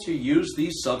illegal to use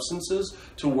these substances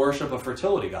to worship a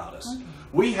fertility goddess. Okay.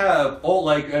 We have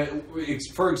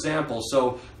for example,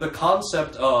 so the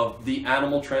concept of the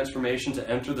animal transformation to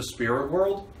enter the spirit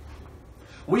world.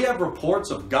 We have reports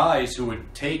of guys who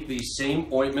would take these same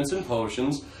ointments and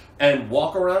potions and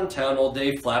walk around town all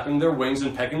day flapping their wings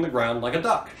and pecking the ground like a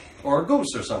duck or a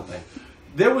goose or something.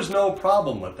 There was no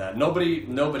problem with that.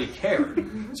 Nobody cared.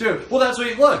 So, well, that's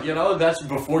what look, that's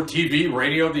before TV,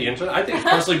 radio, the internet. I think it's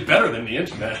personally better than the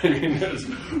internet. I mean, it's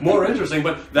more interesting,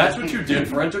 but that's what you did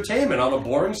for entertainment. On a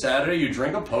boring Saturday, you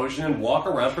drink a potion and walk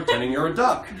around pretending you're a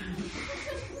duck.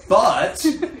 But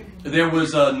there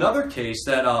was another case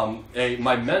that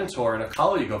my mentor and a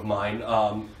colleague of mine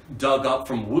dug up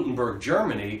from Württemberg,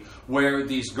 Germany, where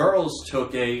these girls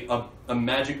took a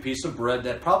magic piece of bread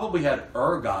that probably had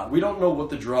ergot. We don't know what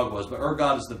the drug was, but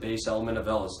ergot is the base element of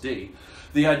LSD.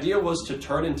 The idea was to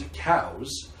turn into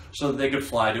cows so that they could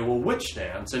fly to a witch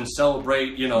dance and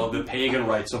celebrate, the pagan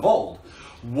rites of old.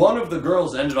 One of the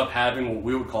girls ended up having what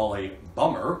we would call a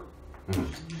bummer,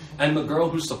 and the girl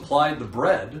who supplied the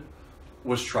bread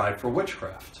was tried for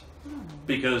witchcraft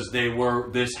because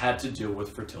this had to do with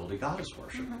fertility goddess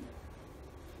worship.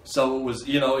 So it was,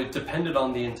 it depended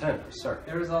on the intent. Sir.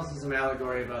 There was also some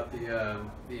allegory about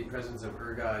the presence of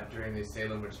ergot during the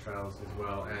Salem witch trials as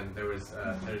well, and there was,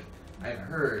 I've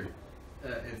heard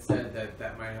it said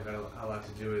that might have a lot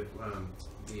to do with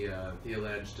the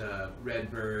alleged red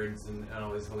birds and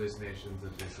all these hallucinations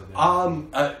that they saw.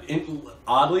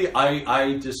 Oddly,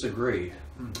 I disagree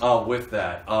with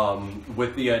that.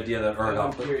 With the idea that ergot.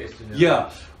 I'm curious to know. Yeah.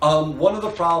 One of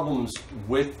the problems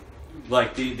with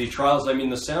the trials,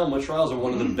 the Salem witch trials are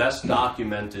one of the best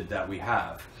documented that we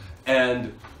have.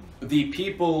 And the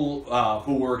people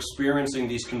who were experiencing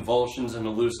these convulsions and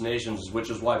hallucinations, which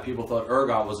is why people thought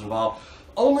ergot was involved,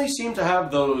 only seemed to have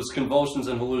those convulsions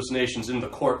and hallucinations in the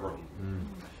courtroom.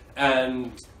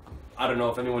 And I don't know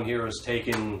if anyone here has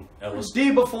taken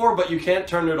LSD before, but you can't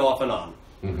turn it off and on.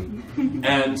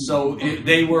 And so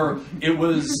it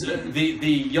was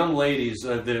the young ladies,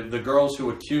 the girls who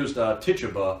accused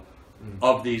Tituba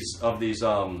of these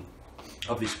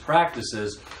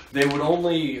practices. They would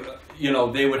only,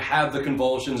 they would have the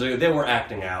convulsions. They were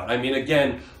acting out. I mean,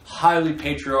 again, highly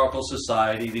patriarchal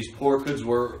society. These poor kids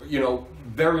were,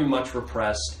 very much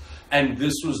repressed, and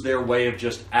this was their way of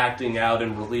just acting out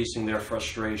and releasing their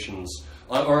frustrations.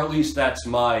 Or at least that's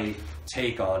my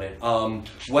take on it.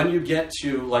 When you get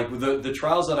to like the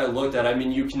trials that I looked at, I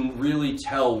mean, you can really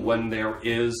tell when there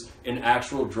is an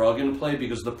actual drug in play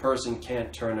because the person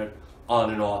can't turn it on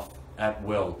and off at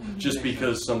will just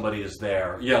because somebody is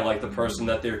there. Yeah, like the person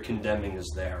that they're condemning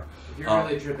is there. If you're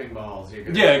really tripping balls, you're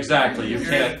gonna, yeah, exactly. You you're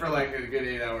can't in it for like a good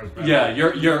 8 hours. Yeah,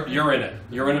 you're in it.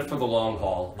 You're in it for the long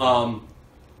haul.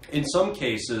 In some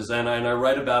cases, and I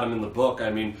write about them in the book, I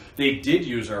mean, they did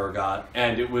use ergot,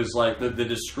 and it was like the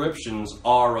descriptions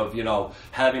are of,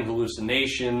 having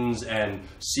hallucinations and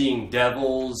seeing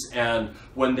devils, and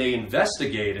when they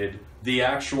investigated the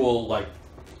actual, like,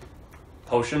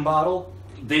 potion bottle,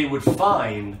 they would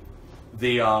find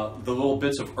the little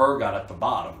bits of ergot at the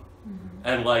bottom.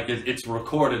 And, like, it's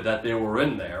recorded that they were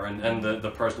in there, and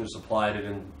the person who supplied it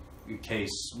in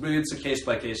it's a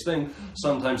case-by-case thing.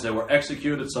 Sometimes they were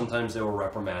executed, sometimes they were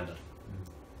reprimanded.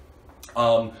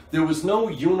 There was no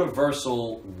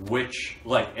universal witch,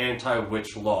 like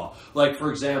anti-witch law. Like, for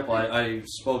example, I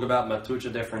spoke about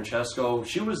Matuccia de Francesco.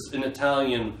 She was an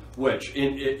Italian witch,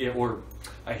 or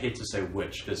I hate to say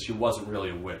witch, because she wasn't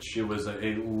really a witch. She was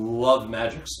a love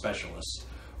magic specialist,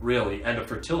 really, and a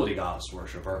fertility goddess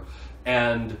worshiper.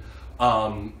 And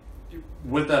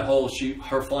with that whole,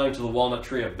 her flying to the walnut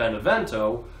tree of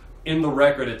Benevento, in the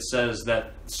record it says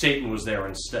that Satan was there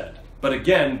instead. But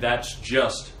again, that's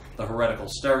just the heretical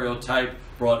stereotype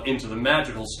brought into the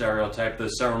magical stereotype, the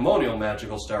ceremonial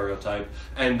magical stereotype,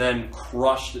 and then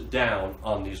crushed down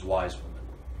on these wise women.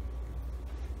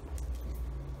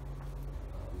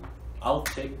 I'll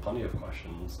take plenty of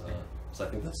questions, so I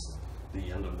think that's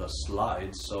the end of the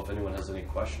slides. So if anyone has any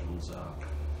questions,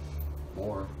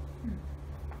 more.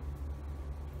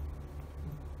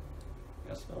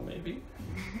 Yes, no, maybe.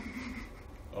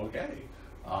 Okay.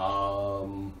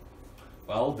 Well,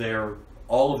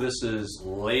 all of this is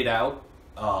laid out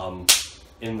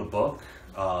in the book,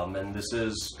 and this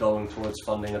is going towards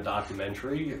funding a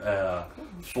documentary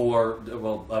for,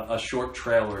 a short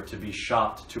trailer to be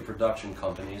shot to production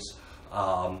companies,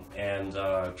 and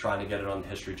trying to get it on the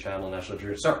History Channel, National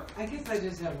Geographic. Sir? I guess I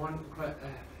just have one question.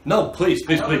 No, please.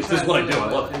 This is what I do.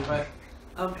 I love it. But,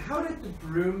 how did the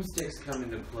broomsticks come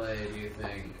into play, do you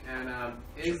think? And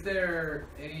is there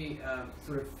any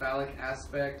sort of phallic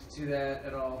aspect to that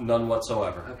at all? None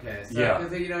whatsoever. Okay, so yeah.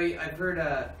 Because I've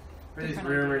heard these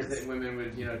rumors that women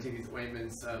would take these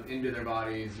ointments into their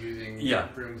bodies using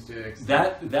broomsticks.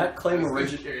 That claim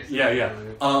originated. Yeah.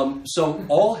 So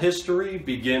all history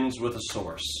begins with a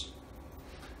source,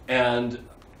 and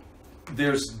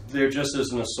there just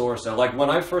isn't a source now. Like when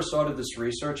I first started this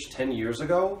research 10 years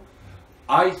ago.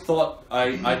 I thought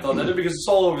that because it's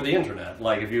all over the internet.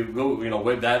 Like if you go,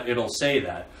 with that, it'll say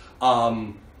that.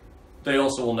 They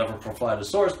also will never provide a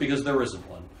source because there isn't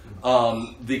one.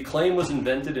 The claim was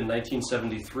invented in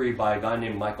 1973 by a guy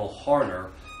named Michael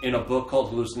Harner in a book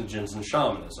called Hallucinogens and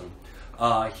Shamanism.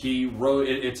 He wrote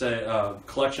it's a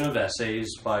collection of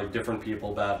essays by different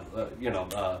people about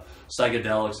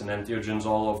psychedelics and entheogens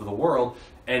all over the world,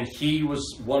 and he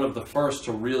was one of the first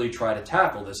to really try to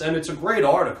tackle this. And it's a great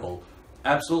article.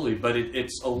 Absolutely, but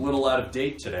it's a little out of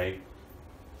date today.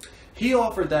 He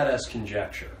offered that as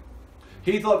conjecture.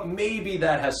 He thought maybe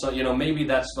that has some, maybe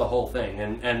that's the whole thing.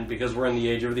 And because we're in the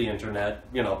age of the internet,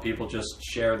 people just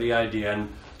share the idea and,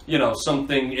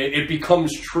 something, it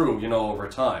becomes true, over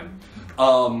time.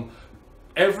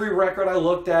 Every record I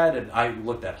looked at, and I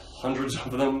looked at hundreds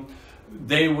of them,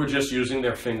 they were just using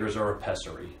their fingers or a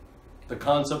pessary. The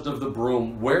concept of the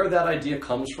broom, where that idea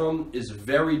comes from, is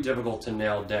very difficult to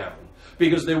nail down.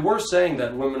 Because they were saying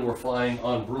that women were flying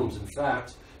on brooms. In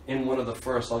fact, in one of the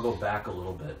first, I'll go back a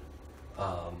little bit.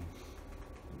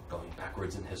 Going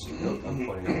backwards in history, I'm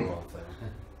pointing at the wrong thing.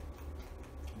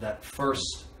 That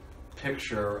first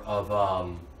picture of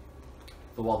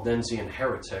the Waldensian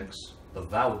heretics, the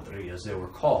Vaudry as they were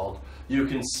called, you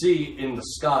can see in the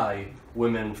sky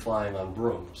women flying on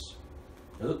brooms.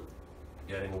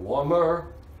 Getting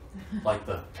warmer, like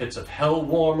the pits of hell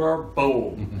warmer,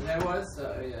 boom. That was,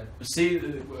 yeah. See,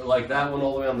 like that one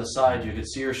all the way on the side, you could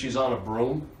see her, she's on a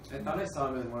broom. I thought I saw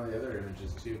him in one of the other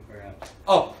images too, perhaps.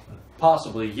 Oh,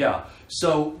 possibly, yeah.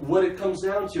 So what it comes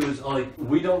down to is, like,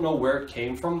 we don't know where it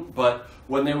came from, but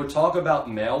when they would talk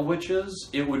about male witches,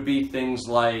 it would be things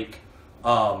like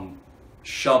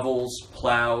shovels,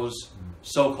 plows,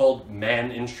 so-called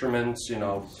man instruments, you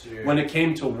know. Sure. When it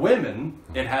came to women,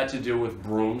 it had to do with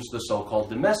brooms, the so-called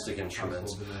domestic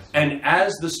instruments. Household domestic. And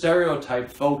as the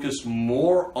stereotype focused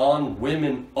more on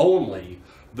women only,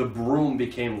 the broom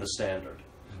became the standard.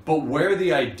 But where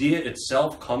the idea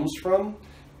itself comes from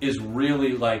is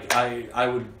really like,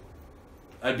 I'd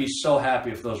be so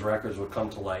happy if those records would come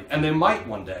to light. And they might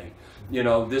one day. You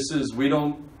know,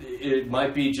 it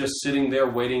might be just sitting there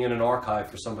waiting in an archive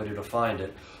for somebody to find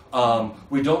it.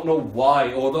 We don't know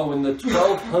why, although in the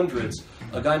 1200s,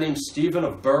 a guy named Stephen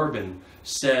of Bourbon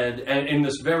said, and in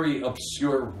this very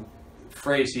obscure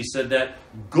phrase, he said that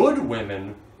good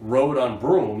women rode on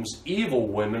brooms, evil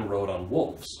women rode on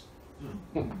wolves.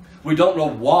 We don't know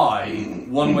why,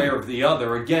 one way or the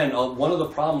other. Again, one of the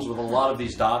problems with a lot of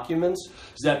these documents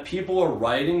is that people are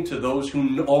writing to those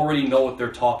who already know what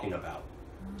they're talking about.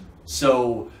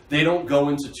 So they don't go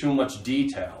into too much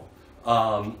detail.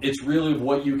 It's really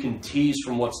what you can tease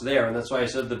from what's there. And that's why I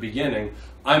said at the beginning,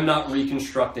 I'm not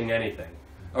reconstructing anything.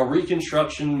 A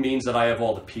reconstruction means that I have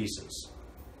all the pieces.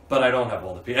 But I don't have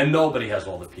all the pieces. And nobody has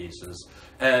all the pieces.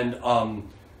 And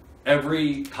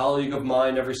every colleague of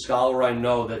mine, every scholar I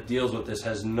know that deals with this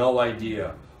has no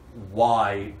idea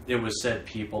why it was said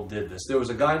people did this. There was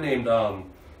a guy named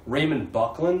Raymond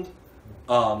Buckland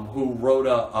who wrote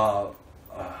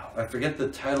I forget the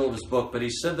title of his book, but he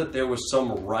said that there was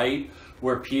some rite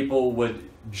where people would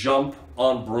jump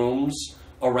on brooms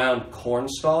around corn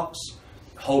stalks,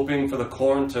 hoping for the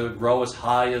corn to grow as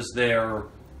high as their,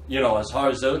 as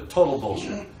hard as total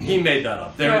bullshit. He made that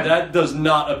up. That does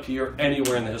not appear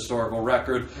anywhere in the historical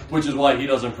record, which is why he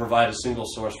doesn't provide a single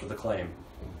source for the claim.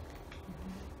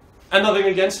 And nothing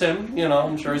against him,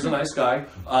 I'm sure he's a nice guy.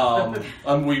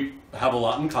 We have a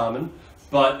lot in common,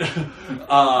 but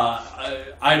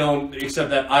I don't,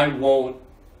 except that I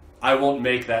won't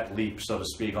make that leap, so to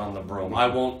speak, on the broom. I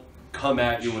won't come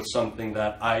at you with something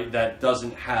that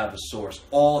doesn't have a source.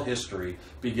 All history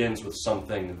begins with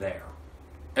something there.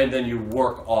 And then you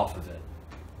work off of it.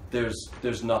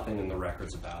 There's nothing in the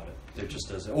records about it. There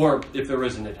just isn't. Or if there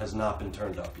isn't, it has not been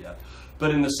turned up yet.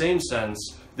 But in the same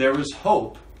sense, there is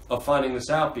hope of finding this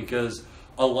out, because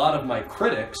a lot of my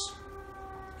critics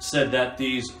said that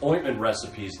these ointment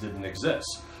recipes didn't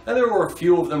exist. And there were a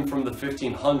few of them from the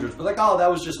 1500s, but that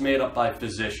was just made up by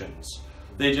physicians.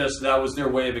 That was their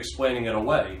way of explaining it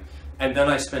away. And then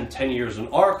I spent 10 years in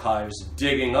archives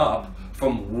digging up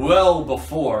from well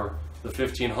before the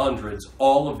 1500s,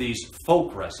 all of these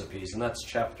folk recipes, and that's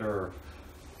chapter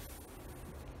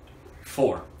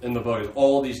 4 in the book.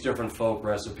 All these different folk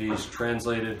recipes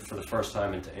translated for the first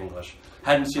time into English.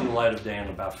 Hadn't seen the light of day in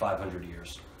about 500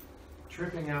 years.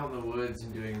 Tripping out in the woods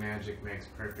and doing magic makes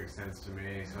perfect sense to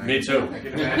me. So Me too. I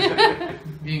can imagine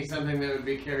it being something that would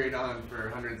be carried on for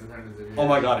hundreds and hundreds of years. Oh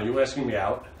my God, are you asking me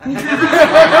out? I'm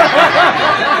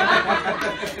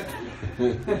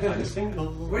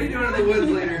single. What are you doing in the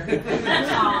woods later?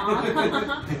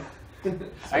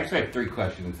 I actually have 3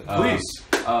 questions. Please.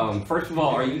 First of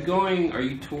all, are you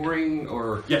touring,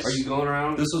 or yes. Are you going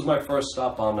around? This was my first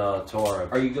stop on tour.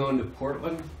 Are you going to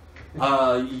Portland?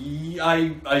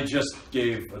 I just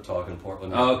gave a talk in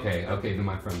Portland. Oh, okay, then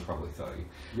my friend probably saw you.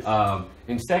 Yeah.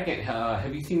 And second,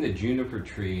 have you seen the juniper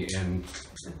tree, and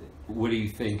what do you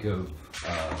think of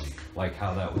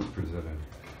how that was presented?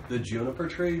 The juniper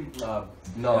tree? No,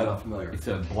 I'm not familiar. It's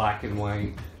a black and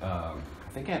white, I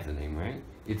think I have the name right.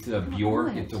 It's a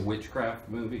Bjork, it's a witchcraft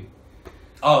movie.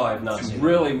 Oh, I've not seen it.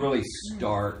 Really, really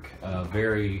stark,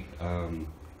 very...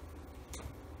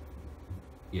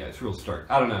 yeah, it's real stark.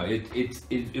 I don't know.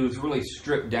 It was really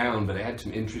stripped down, but it had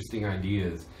some interesting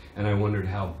ideas, and I wondered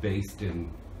how based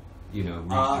in,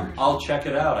 research. I'll check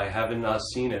it out. I haven't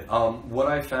seen it. What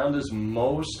I found is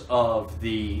most of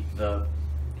the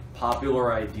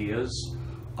popular ideas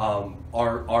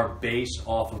are based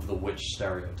off of the witch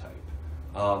stereotype.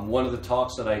 One of the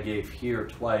talks that I gave here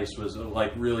twice was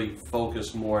really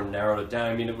focused more and narrowed it down.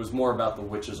 I mean, it was more about the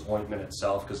witch's ointment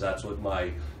itself, because that's what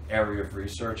my area of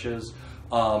research is.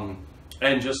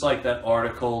 And just like that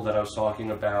article that I was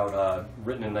talking about,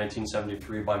 written in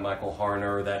 1973 by Michael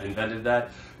Harner, that invented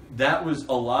that was,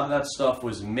 a lot of that stuff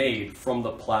was made from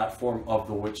the platform of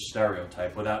the witch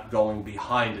stereotype without going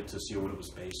behind it to see what it was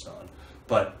based on.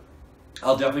 But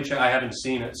I'll definitely check. I haven't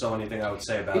seen it, so anything I would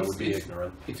say about it would be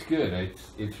ignorant. It's good.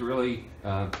 It's really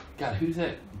God. Who's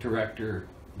that director?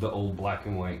 The old black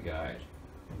and white guy.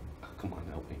 Oh, come on,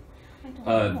 help me.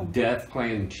 Death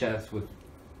playing chess with.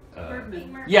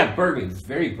 Bergman. Yeah, Bergman. It's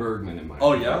very Bergman in my.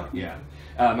 Oh yeah. Yeah.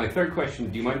 My third question.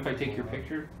 Do you mind if I take your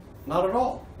picture? Not at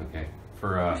all. Okay.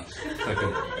 For a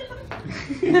second.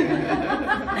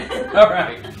 All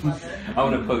right. I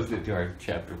want to post it to our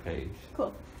chapter page.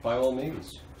 Cool. By all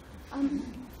means. Do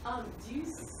you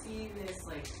see this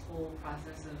like whole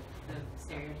process of the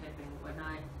stereotyping and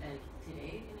whatnot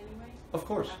today in any way? Of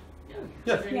course. Yeah.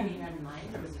 Yeah. Is there anything you had in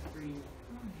mind, or was it free?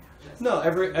 No,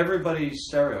 everybody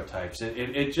stereotypes.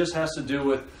 It just has to do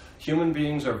with human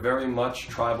beings are very much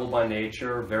tribal by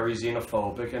nature, very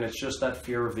xenophobic, and it's just that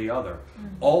fear of the other.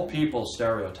 All people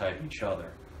stereotype each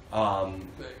other.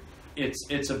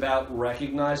 It's about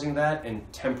recognizing that and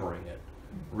tempering it,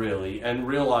 really, and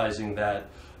realizing that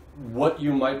what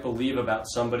you might believe about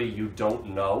somebody you don't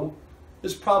know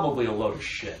is probably a load of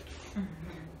shit.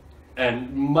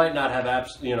 And might not have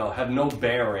have no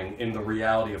bearing in the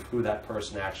reality of who that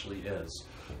person actually is.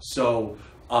 So,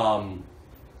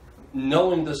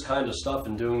 knowing this kind of stuff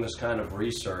and doing this kind of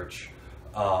research,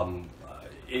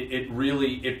 it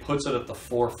really puts it at the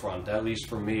forefront. At least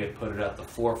for me, it put it at the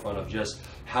forefront of just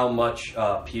how much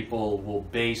people will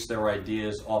base their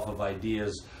ideas off of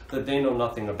ideas that they know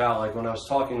nothing about. Like when I was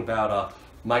talking about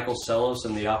Michael Sellos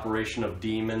and the operation of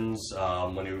demons,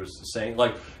 when he was saying,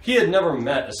 like, he had never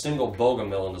met a single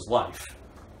bogomil in his life.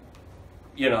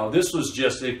 You know, this was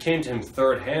just, it came to him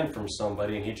third hand from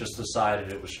somebody, and he just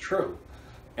decided it was true.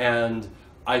 And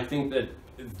I think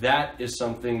that is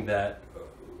something that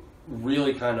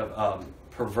really kind of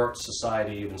perverts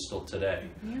society even still today,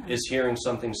 is hearing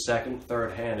something second,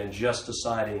 third hand, and just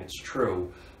deciding it's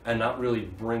true, and not really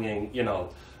bringing,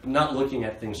 not looking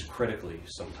at things critically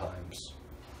sometimes.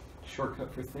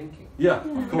 Shortcut for thinking. Yeah,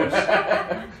 of course.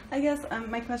 I guess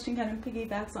my question kind of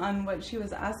piggybacks on what she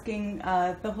was asking.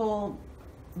 The whole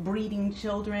breeding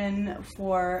children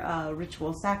for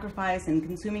ritual sacrifice and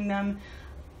consuming them.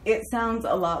 It sounds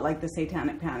a lot like the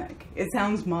Satanic Panic. It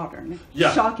sounds modern.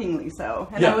 Yeah. Shockingly so.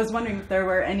 And I was wondering if there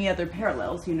were any other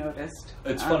parallels you noticed.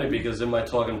 It's funny because in my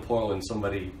talk in Portland,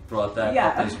 somebody brought that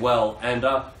up as well. And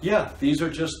these are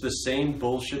just the same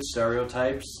bullshit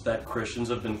stereotypes that Christians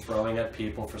have been throwing at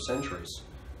people for centuries.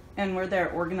 And were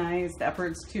there organized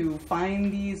efforts to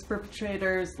find these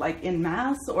perpetrators, like en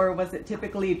masse, or was it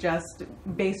typically just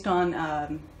based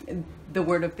on the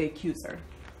word of the accuser?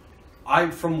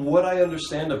 From what I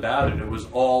understand about it, it was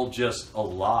all just a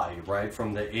lie, right?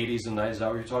 From the 80s and 90s, is that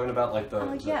what you're talking about? Like the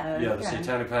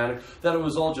Satanic Panic? That it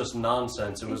was all just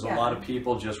nonsense. It was a lot of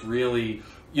people just really,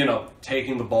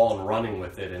 taking the ball and running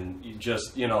with it and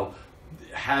just,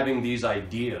 having these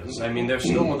ideas. I mean, they're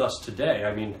still with us today.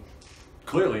 I mean,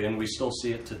 clearly, and we still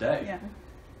see it today. Yeah.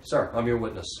 Sir, I'm your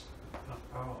witness.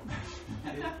 All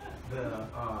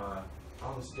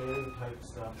the stereotype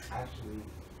stuff actually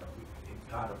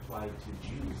got applied to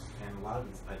Jews, and a lot of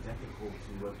it's identical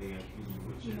to what they accuse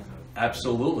witches of.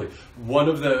 Absolutely.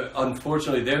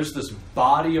 Unfortunately, there's this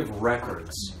body of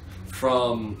records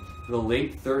from the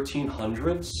late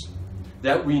 1300s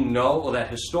that we know, or that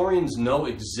historians know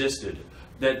existed,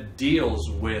 that deals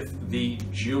with the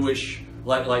Jewish,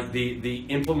 like the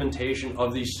implementation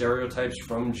of these stereotypes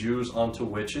from Jews onto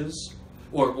witches,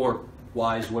 or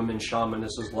wise women,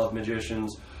 shamanists, love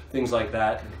magicians, things like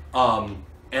that.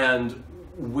 And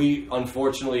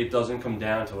unfortunately, it doesn't come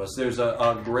down to us. There's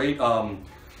a great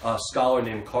scholar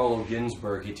named Carlo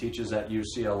Ginzburg. He teaches at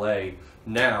UCLA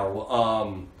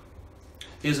now.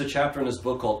 He has a chapter in his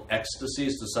book called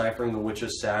Ecstasies, Deciphering the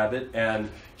Witch's Sabbath,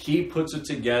 and he puts it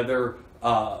together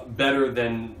better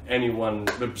than anyone,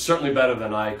 certainly better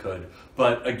than I could.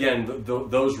 But again,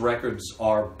 those records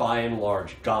are by and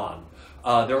large gone.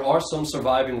 There are some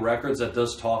surviving records that do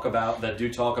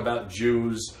talk about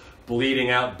Jews bleeding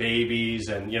out babies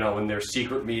and, in their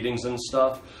secret meetings and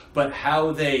stuff. But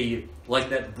how they, like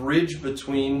that bridge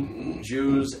between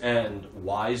Jews and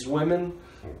wise women,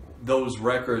 those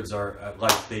records are,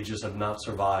 they just have not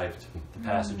survived the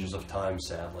passages of time,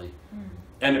 sadly.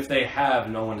 And if they have,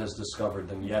 no one has discovered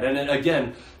them yet. And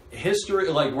again, history,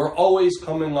 we're always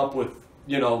coming up with,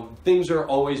 things are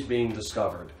always being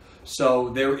discovered. So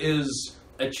there is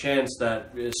a chance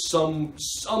that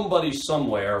somebody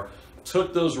somewhere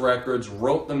took those records,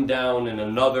 wrote them down in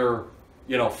another,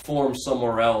 form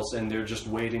somewhere else, and they're just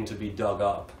waiting to be dug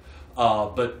up.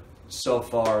 But so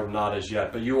far, not as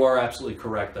yet. But you are absolutely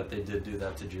correct that they did do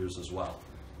that to Jews as well.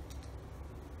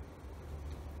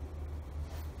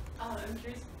 I'm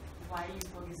curious, why do you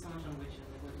focus so much on witches?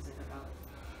 What is it about?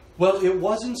 Well, it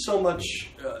wasn't so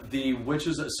much the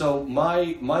witches. So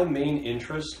my main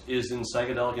interest is in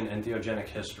psychedelic and entheogenic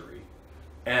history.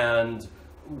 And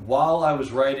while I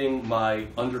was writing my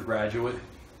undergraduate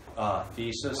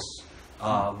thesis,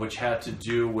 which had to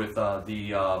do with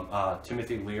the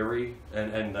Timothy Leary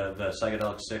and the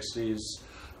psychedelic 60s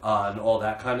and all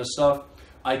that kind of stuff,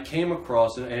 I came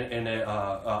across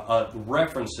a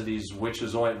reference to these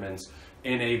witches' ointments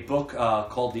in a book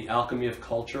called The Alchemy of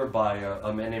Culture by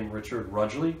a man named Richard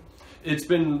Rudgley. It's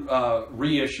been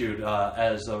reissued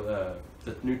as the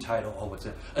new title, what's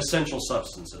it? Essential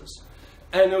Substances.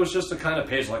 And it was just a kind of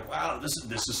page like, wow, this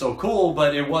is so cool,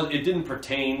 but it didn't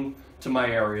pertain to my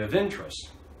area of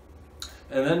interest.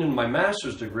 And then in my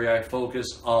master's degree, I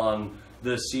focused on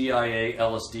the CIA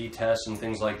LSD tests and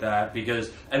things like that,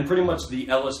 and pretty much the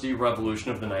LSD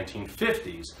revolution of the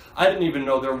 1950s. I didn't even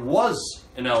know there was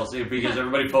an LSD because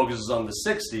everybody focuses on the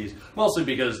 60s, mostly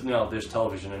because there's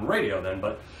television and radio then,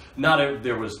 but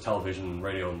there was television and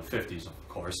radio in the 50s, of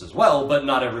course, as well, but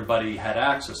not everybody had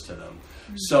access to them.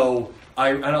 So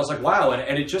I was like, wow,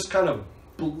 and it just kind of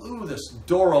blew this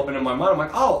door open in my mind. I'm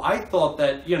like, oh, I thought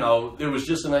that, it was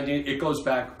just it goes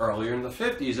back earlier in the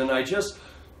 50s, and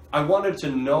I wanted to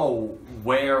know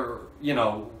where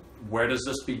does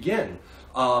this begin?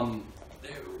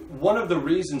 One of the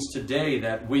reasons today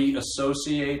that we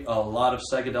associate a lot of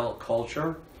psychedelic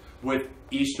culture with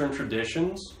Eastern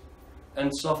traditions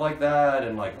and stuff like that,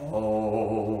 and like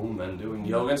Om and doing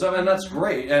yoga and stuff, and that's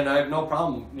great, and I have no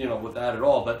problem, with that at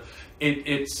all. But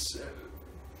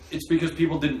it's because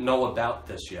people didn't know about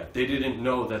this yet. They didn't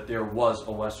know that there was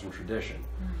a Western tradition.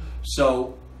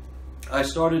 So I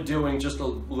started doing just a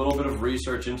little bit of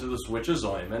research into this witch's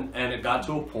ointment, and it got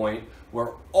to a point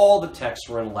where all the texts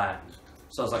were in Latin.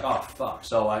 So I was like, oh, fuck.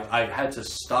 So I had to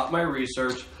stop my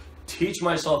research, teach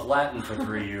myself Latin for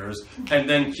 3 years, and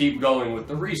then keep going with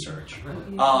the research.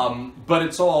 But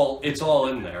it's all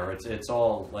in there. It's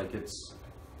all like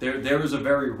there is a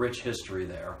very rich history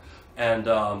there. And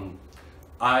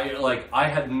I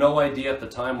had no idea at the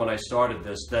time when I started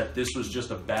this that this was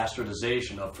just a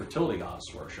bastardization of fertility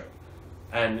goddess worship,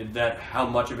 and that how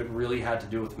much of it really had to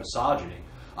do with misogyny.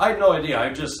 I had no idea.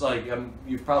 I'm just like,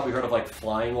 you've probably heard of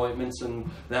flying ointments and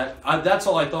that. That's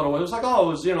all I thought it was. It was like, oh,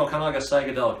 it was, kind of like a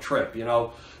psychedelic trip,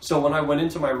 So when I went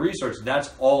into my research,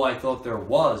 that's all I thought there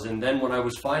was. And then when I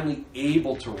was finally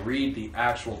able to read the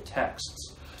actual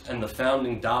texts and the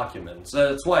founding documents,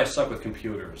 that's why I stuck with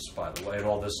computers, by the way, and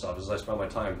all this stuff, is I spent my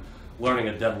time learning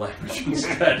a dead language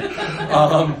instead.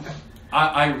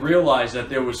 I realized that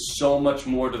there was so much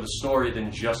more to the story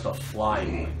than just a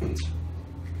flying ointment.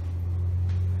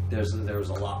 There was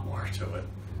a lot more to it,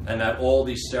 and that all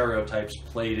these stereotypes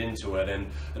played into it, and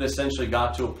it essentially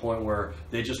got to a point where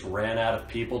they just ran out of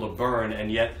people to burn, and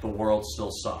yet the world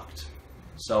still sucked.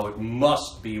 So it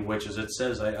must be witches. It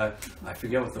says, I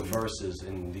forget what the verse is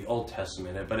in the Old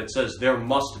Testament, but it says there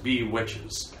must be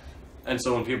witches. And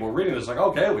so when people were reading this, like,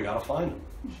 okay, we got to find them.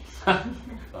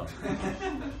 So.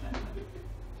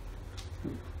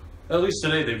 At least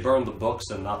today they burned the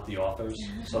books and not the authors,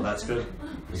 so that's good.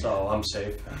 So I'm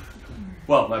safe.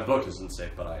 Well, my book isn't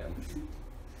safe, but I am.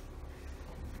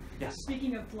 Yes?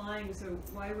 Speaking of flying, so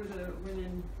why were the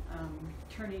women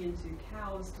turning into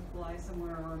cows to fly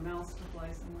somewhere, or a mouse to fly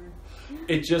somewhere?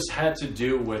 It just had to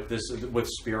do with with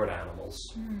spirit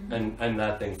animals and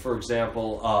that thing. For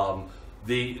example,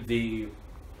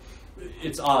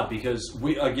 it's odd because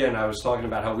I was talking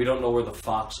about how we don't know where the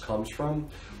fox comes from.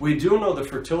 We do know the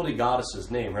fertility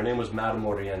goddess's name. Her name was Madame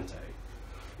Oriente.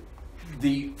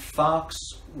 The fox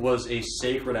was a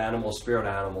sacred animal, spirit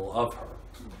animal of her.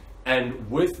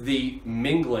 And with the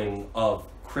mingling of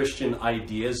Christian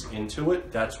ideas into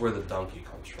it, that's where the donkey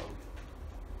comes from.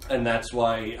 And that's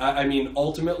why,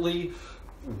 ultimately,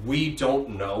 we don't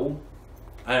know.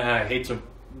 And I hate to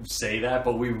say that,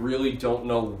 but we really don't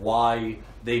know why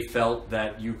they felt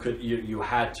that you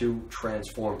had to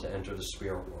transform to enter the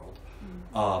spirit world.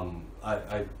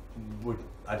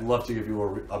 I'd love to give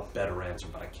you a better answer,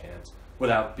 but I can't,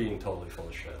 without being totally full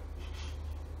of shit.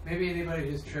 Maybe anybody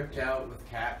who's tripped out with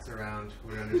cats around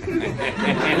would understand.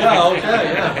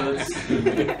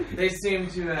 They seem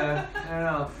to, I don't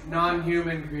know,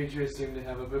 non-human creatures seem to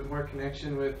have a bit more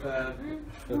connection with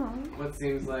what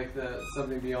seems like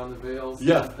something beyond the veils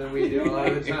than we do a lot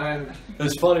of the time.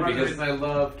 It's funny because I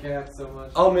love cats so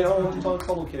much. Oh man, I'm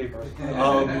total kitty bird.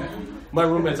 My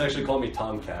roommates actually call me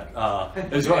Tomcat.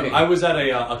 It's funny. I was at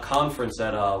a conference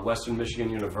at Western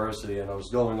Michigan University, and I was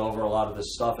going over a lot of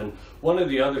this stuff, and one of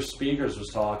the other speakers was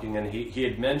talking, and he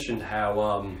had mentioned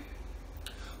how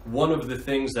one of the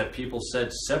things that people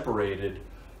said separated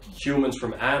humans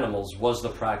from animals was the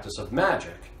practice of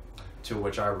magic. to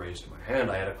which I raised my hand.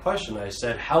 I had a question. I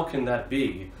said, how can that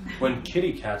be when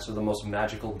kitty cats are the most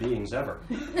magical beings ever?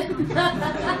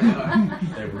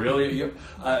 They really...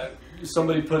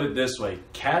 somebody put it this way.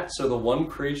 Cats are the one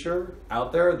creature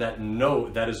out there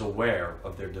that is aware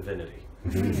of their divinity.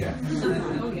 Yeah.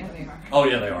 Oh yeah, they are. Oh,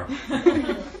 yeah, they are.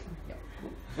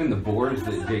 And the boars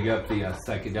that dig up the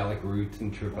psychedelic roots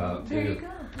and trip out, too. There you go.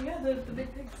 Yeah, the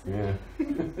big pigs. Yeah.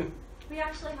 We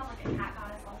actually have like a cat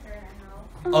goddess altar in our house.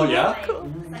 Oh, yeah? Like, a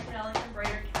psychedelic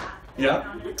embroidered cat. That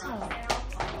Yeah. we found at a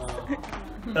garage sale.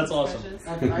 That's awesome.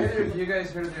 Have either of you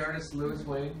guys heard of the artist Louis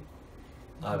Wayne?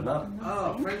 I'm not.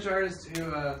 Oh, French artist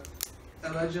who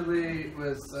allegedly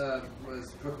was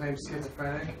proclaimed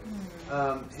schizophrenic.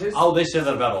 His Oh, they say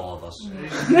that about all of us.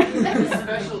 his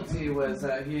specialty was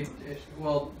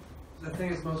the thing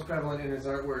that's most prevalent in his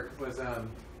artwork was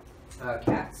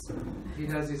cats. He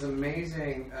does these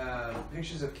amazing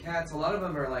pictures of cats. A lot of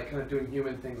them are like kind of doing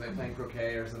human things, like playing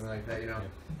croquet or something like that, you know.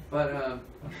 But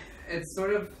it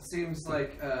sort of seems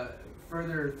like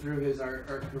further through his art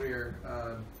career,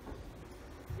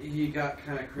 he got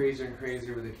kind of crazier and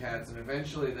crazier with the cats, and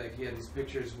eventually, like, he had these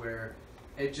pictures where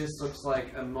it just looks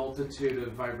like a multitude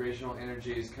of vibrational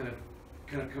energies kind of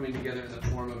coming together in the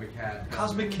form of a cat.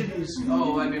 Cosmic kitties.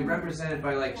 Oh, I mean, represented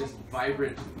by like just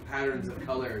vibrant patterns of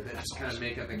color that just kind of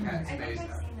make up a cat's I face.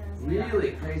 think I've seen those.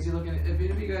 Really crazy looking. If any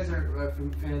of you guys are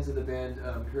fans of the band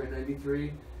Current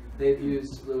 93, they've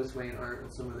used Louis Wayne art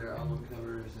with some of their album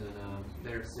covers, and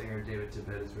their singer David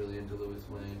Tibet is really into Louis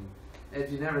Wayne. If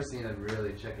you've never seen it,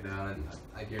 really check it out.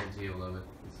 I guarantee you'll love it.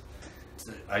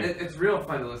 It's real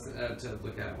fun to listen to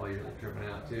look at while you're tripping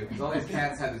out too, because all these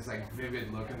cats have this like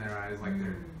vivid look in their eyes, like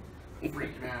they're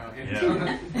freaking out.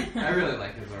 Yeah. I really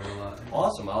like his art a lot.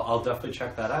 Awesome. I'll definitely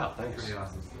check that out. Thanks. Pretty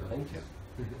awesome stuff. Thank you.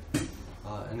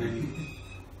 Any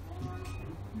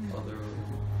other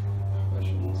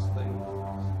questions?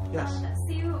 Yes.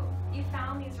 So you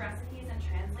found these recipes and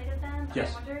translated them. Yes.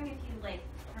 I'm wondering if you like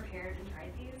prepared and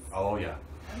tried these. Oh, yeah.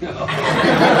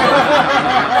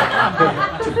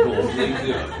 Boldly.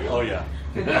 Oh, yeah.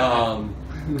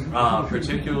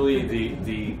 Particularly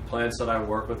the plants that I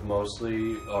work with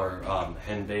mostly are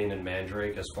henbane and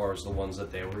mandrake, as far as the ones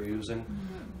that they were using.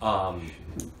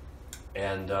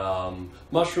 And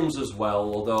mushrooms as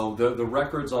well, although the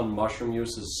records on mushroom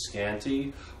use is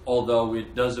scanty, although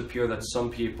it does appear that some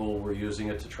people were using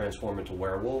it to transform into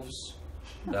werewolves.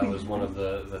 That was one of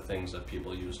the things that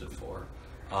people used it for.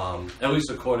 At least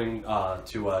according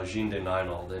to Jean de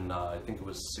Nienold in, I think it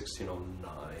was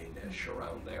 1609-ish,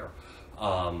 around there.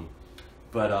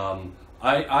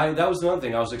 That was another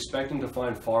thing. I was expecting to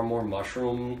find far more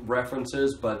mushroom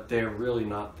references, but they're really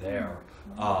not there.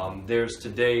 There's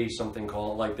today something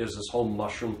called, like, there's this whole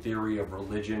mushroom theory of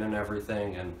religion and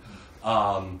everything, and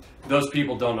those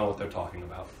people don't know what they're talking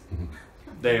about.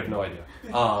 They have no idea.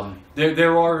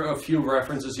 There are a few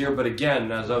references here, but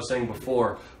again, as I was saying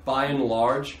before, by and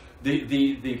large,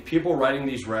 the people writing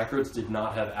these records did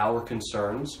not have our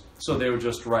concerns, so they would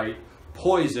just write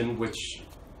poison, which,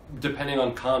 depending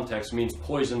on context, means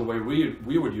poison the way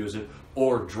we would use it,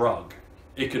 or drug.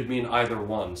 It could mean either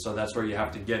one, so that's where you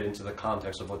have to get into the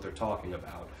context of what they're talking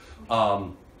about.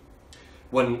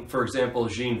 When, for example,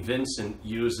 Jean Vincent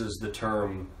uses the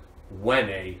term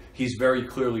Wene, he's very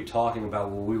clearly talking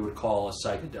about what we would call a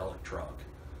psychedelic drug.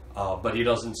 But he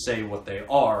doesn't say what they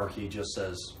are, he just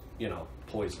says,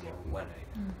 poison or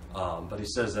Wene. But he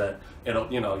says that it'll,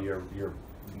 your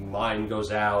mind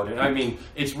goes out, and I mean,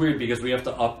 it's weird because we have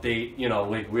to update,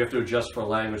 like we have to adjust for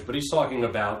language, but he's talking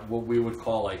about what we would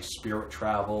call like spirit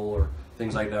travel or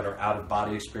things like that, or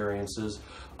out-of-body experiences.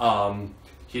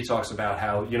 He talks about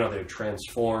how, they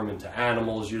transform into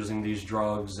animals using these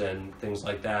drugs and things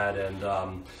like that.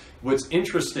 And what's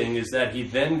interesting is that he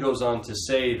then goes on to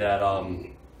say that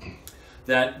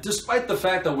that despite the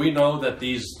fact that we know that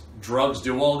these drugs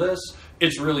do all this,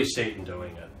 it's really Satan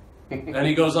doing it. And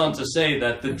he goes on to say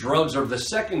that the drugs are the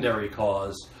secondary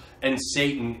cause and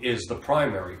Satan is the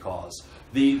primary cause.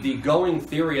 The going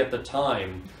theory at the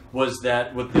time was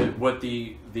that what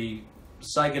the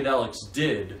psychedelics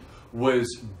did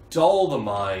was dull the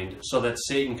mind so that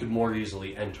Satan could more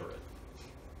easily enter it.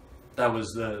 That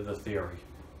was the theory.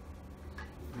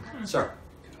 Sir?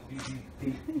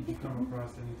 Did you come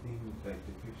across anything like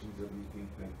depictions of anything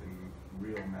like the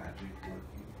real magic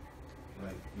working?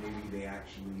 Like maybe they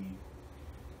actually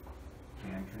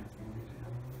can transform into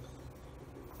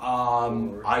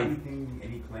animals? Or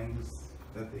any claims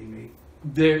that they make?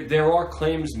 There are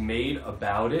claims made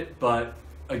about it, but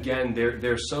again,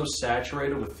 they're so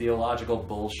saturated with theological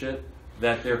bullshit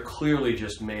that they're clearly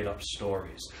just made up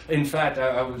stories. In fact,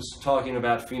 I was talking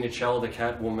about Funicello, the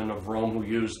Catwoman of Rome who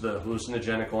used the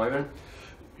hallucinogenic ointment.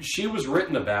 She was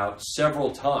written about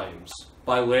several times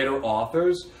by later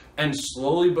authors, and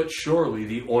slowly but surely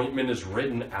the ointment is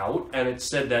written out, and it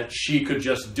said that she could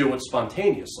just do it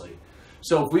spontaneously.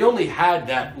 So if we only had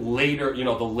that later,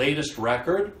 the latest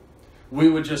record, we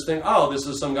would just think, oh, this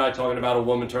is some guy talking about a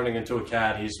woman turning into a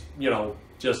cat. He's,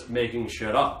 just making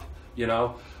shit up,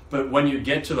 But when you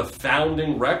get to the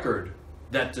founding record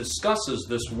that discusses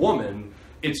this woman,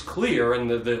 it's clear, and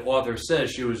the author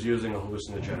says she was using a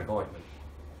hallucinogenic ointment.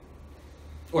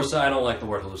 Or, I don't like the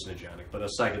word hallucinogenic, but a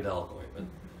psychedelic ointment.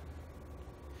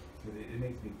 It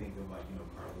makes me think of,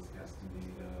 Carlos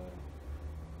Castaneda,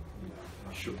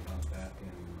 talking Sure. about that,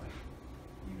 and,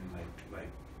 even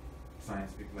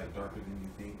science fiction, Darker Than You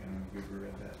Think. I don't know if you've ever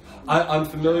read that. I'm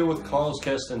familiar with Carlos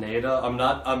Castaneda. I'm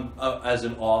as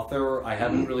an author, I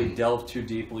haven't really delved too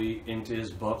deeply into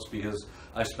his books because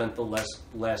I spent the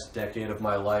last decade of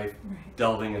my life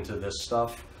delving into this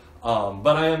stuff.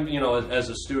 But I am, as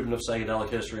a student of psychedelic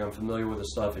history, I'm familiar with the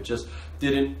stuff. It just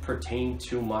didn't pertain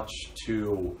too much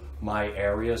to my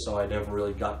area, so I never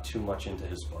really got too much into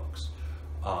his books.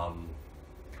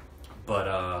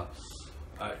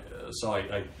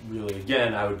 I really,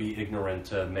 again, I would be ignorant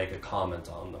to make a comment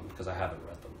on them because I haven't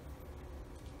read them.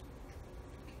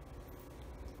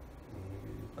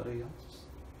 Anybody else?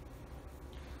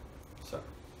 Sir?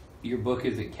 Your book,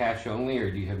 is it cash only,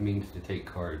 or do you have means to take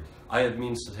cards? I have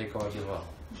means to take cards as well.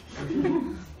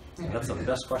 And that's the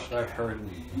best question I've heard.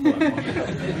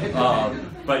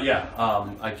 But yeah,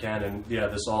 I can, and yeah,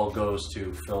 this all goes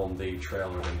to film the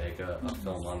trailer to make a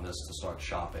film on this to start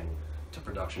shopping to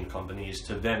production companies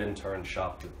to then in turn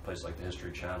shop to places like the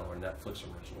History Channel or Netflix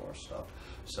original or stuff.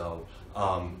 So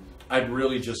I'd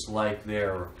really just like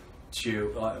there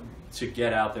to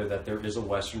get out there that there is a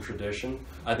Western tradition.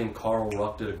 I think Carl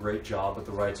Ruck did a great job with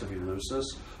the rites of Eleusis.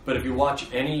 But if you watch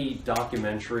any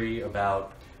documentary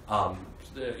about,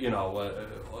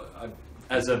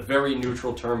 as a very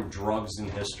neutral term, drugs in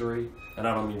history, and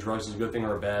I don't mean drugs is a good thing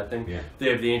or a bad thing. Yeah.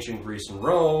 They have the ancient Greece and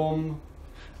Rome,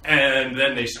 and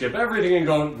then they skip everything and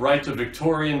go right to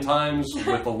Victorian times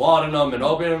with the laudanum and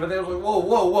opium, and they're like,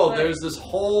 whoa, there's this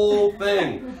whole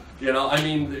thing.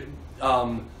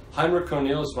 Heinrich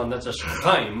Cornelius von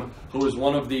Netzschheim, who is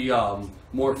one of the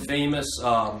more famous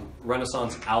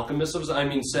Renaissance alchemists,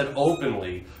 said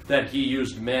openly that he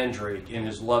used mandrake in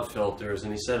his love philters,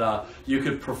 and he said you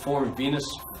could perform Venus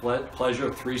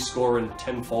pleasure 70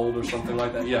 or something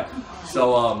like that. Yeah.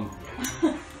 So,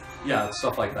 yeah,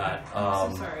 stuff like that.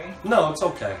 I'm so sorry. No, it's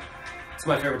okay. It's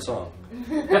my favorite song.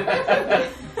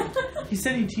 He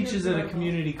said he teaches at a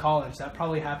community college. That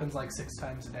probably happens 6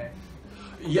 times a day.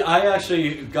 Yeah, I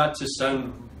actually got to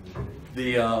send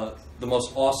the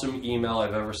most awesome email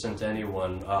I've ever sent to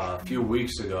anyone a few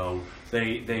weeks ago.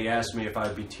 They asked me if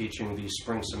I'd be teaching the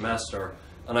spring semester,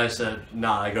 and I said,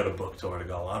 nah, I got a book tour to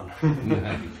go on.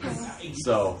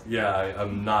 So, yeah,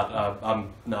 I'm not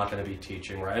going to be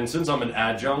teaching, right? And since I'm an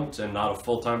adjunct and not a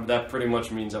full-time, that pretty much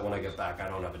means that when I get back, I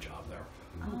don't have a job there.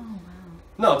 Oh, wow.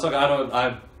 No, it's okay.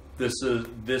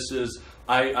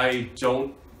 I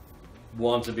don't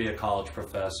want to be a college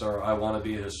professor. I want to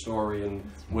be a historian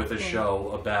with a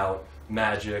show about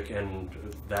magic and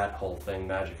that whole thing,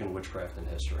 magic and witchcraft in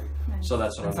history. Nice. So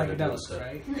that's what I'm going to do instead.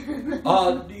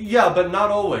 Right? Yeah, but not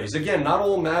always. Again, not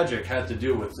all magic had to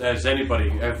do with, as everybody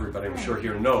I'm sure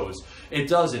here knows, it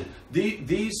doesn't.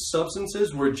 These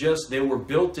substances were they were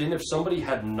built in. If somebody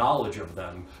had knowledge of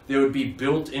them, they would be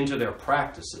built into their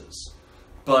practices.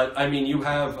 But, you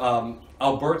have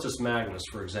Albertus Magnus,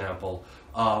 for example,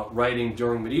 writing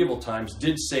during medieval times,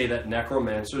 did say that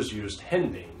necromancers used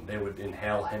henbane. They would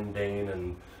inhale henbane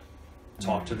and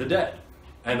talk to the dead.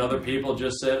 And other people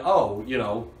just said,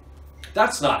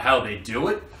 that's not how they do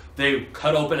it. They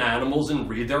cut open animals and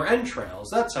read their entrails.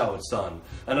 That's how it's done.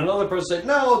 And another person said,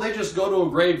 no, they just go to a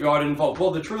graveyard and invoke.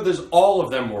 Well, the truth is all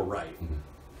of them were right.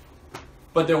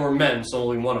 But there were men, so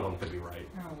only one of them could be right.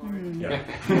 Oh, Lord. Yeah.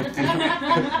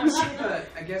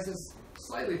 I guess it's a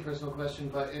slightly personal question,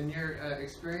 but in your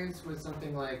experience with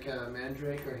something like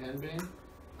mandrake or henbane,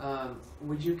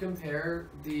 would you compare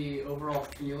the overall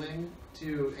feeling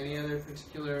to any other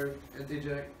particular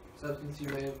entheogenic substance you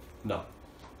may have? No.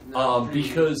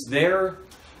 Because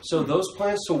those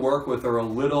plants to work with are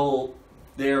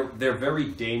they're very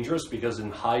dangerous because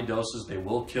in high doses they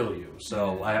will kill you.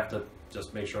 So I have to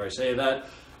just make sure I say that.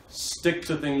 Stick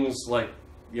to things like,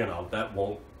 that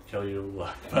won't kill you.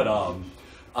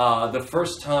 But the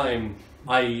first time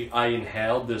I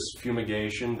inhaled this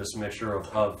fumigation, this mixture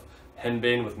of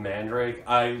henbane with mandrake,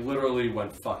 I literally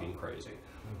went fucking crazy.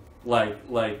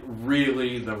 Like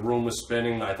really, the room was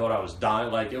spinning. I thought I was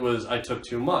dying. Like, it was, I took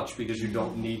too much because you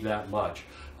don't need that much.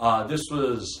 This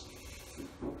was,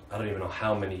 I don't even know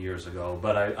how many years ago,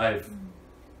 but I've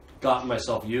gotten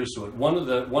myself used to it. One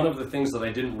of the things that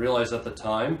I didn't realize at the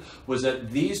time was that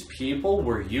these people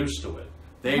were used to it.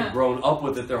 They'd grown up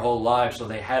with it their whole lives, so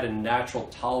they had a natural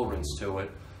tolerance to it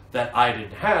that I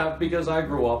didn't have because I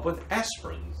grew up with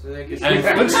aspirin So they could and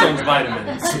Flintstones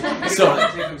vitamins. so they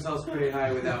take themselves pretty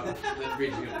high without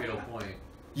reaching a fatal point.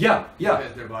 Yeah.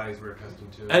 Because their bodies were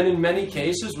accustomed to it. And in many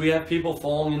cases, we have people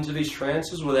falling into these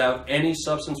trances without any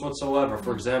substance whatsoever.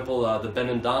 For example, the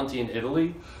Benandanti in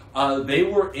Italy, they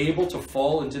were able to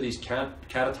fall into these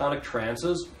catatonic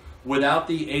trances without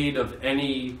the aid of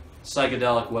any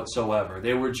psychedelic whatsoever.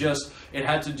 They were just, it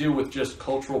had to do with just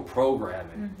cultural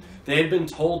programming. They had been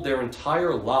told their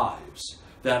entire lives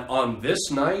that on this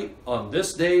night, on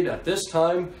this date, at this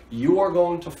time, you are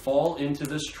going to fall into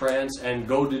this trance and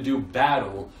go to do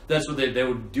battle. That's what they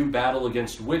would do, battle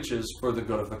against witches for the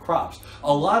good of the crops.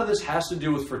 A lot of this has to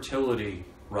do with fertility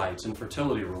rites and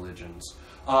fertility religions.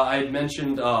 I had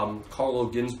mentioned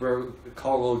Carlo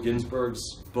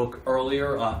Ginzburg's book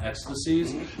earlier,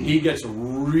 Ecstasies. He gets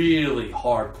really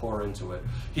hardcore into it.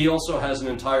 He also has an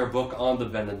entire book on the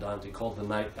Benandanti called The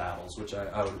Night Battles, which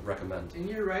I would recommend. In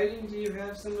your writing, do you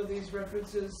have some of these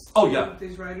references? Oh, yeah. With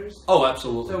these writers? Oh,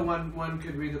 absolutely. So one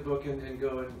could read the book and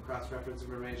go and cross-reference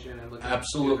information and look at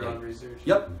Absolutely. their own research?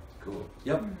 Yep. Cool.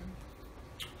 Yep.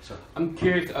 So I'm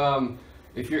curious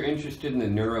if you're interested in the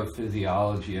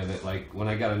neurophysiology of it. Like, when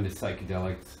I got into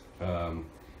psychedelics,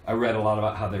 I read a lot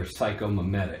about how they're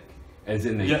psychomimetic, as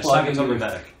in they plug into...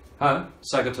 Psychotomimetic. Huh?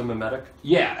 Psychotomimetic?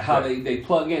 Yeah, how they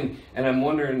plug in. And I'm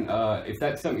wondering if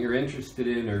that's something you're interested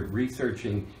in, or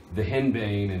researching the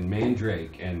henbane and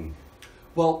mandrake and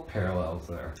parallels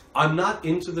there. I'm not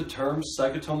into the term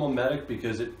psychotomimetic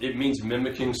because it means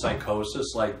mimicking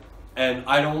psychosis, and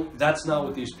I don't, that's not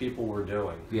what these people were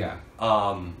doing. Yeah.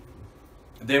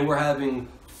 They were having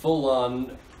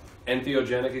full-on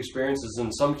entheogenic experiences.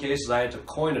 In some cases, I had to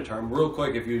coin a term. Real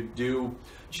quick, if you do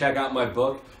check out my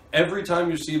book, every time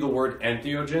you see the word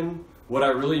entheogen, what I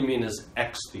really mean is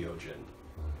extheogen.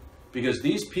 Because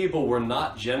these people were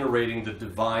not generating the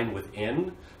divine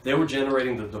within, they were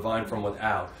generating the divine from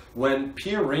without. When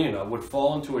Pierina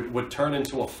would turn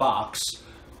into a fox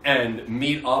and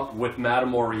meet up with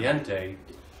Madame Oriente,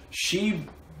 she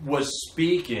was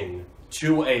speaking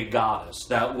to a goddess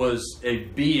that was a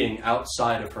being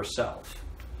outside of herself.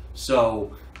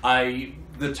 So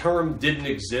the term didn't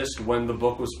exist when the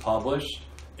book was published.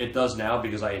 It does now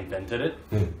because I invented it.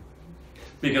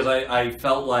 Because I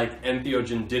felt like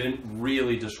entheogen didn't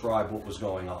really describe what was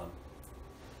going on.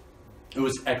 It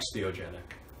was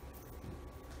extheogenic.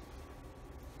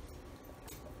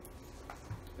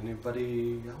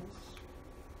 Anybody else?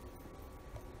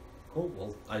 Cool.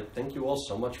 Well, I thank you all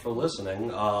so much for listening.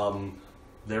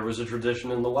 There was a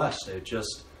tradition in the West. It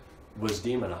just was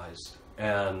demonized.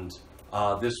 And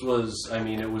this was, I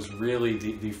mean, it was really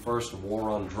the first war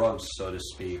on drugs, so to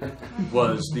speak,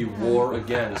 was the war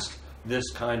against this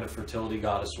kind of fertility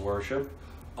goddess worship.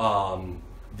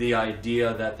 The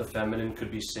idea that the feminine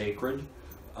could be sacred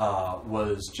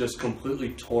was just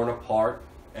completely torn apart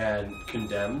and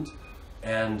condemned.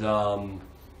 And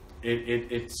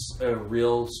it's a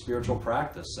real spiritual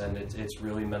practice, and it's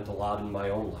really meant a lot in my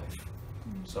own life.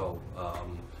 So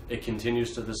it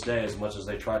continues to this day. As much as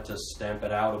they tried to stamp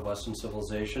it out of Western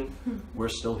civilization, we're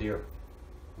still here.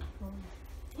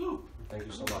 Thank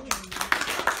you so much.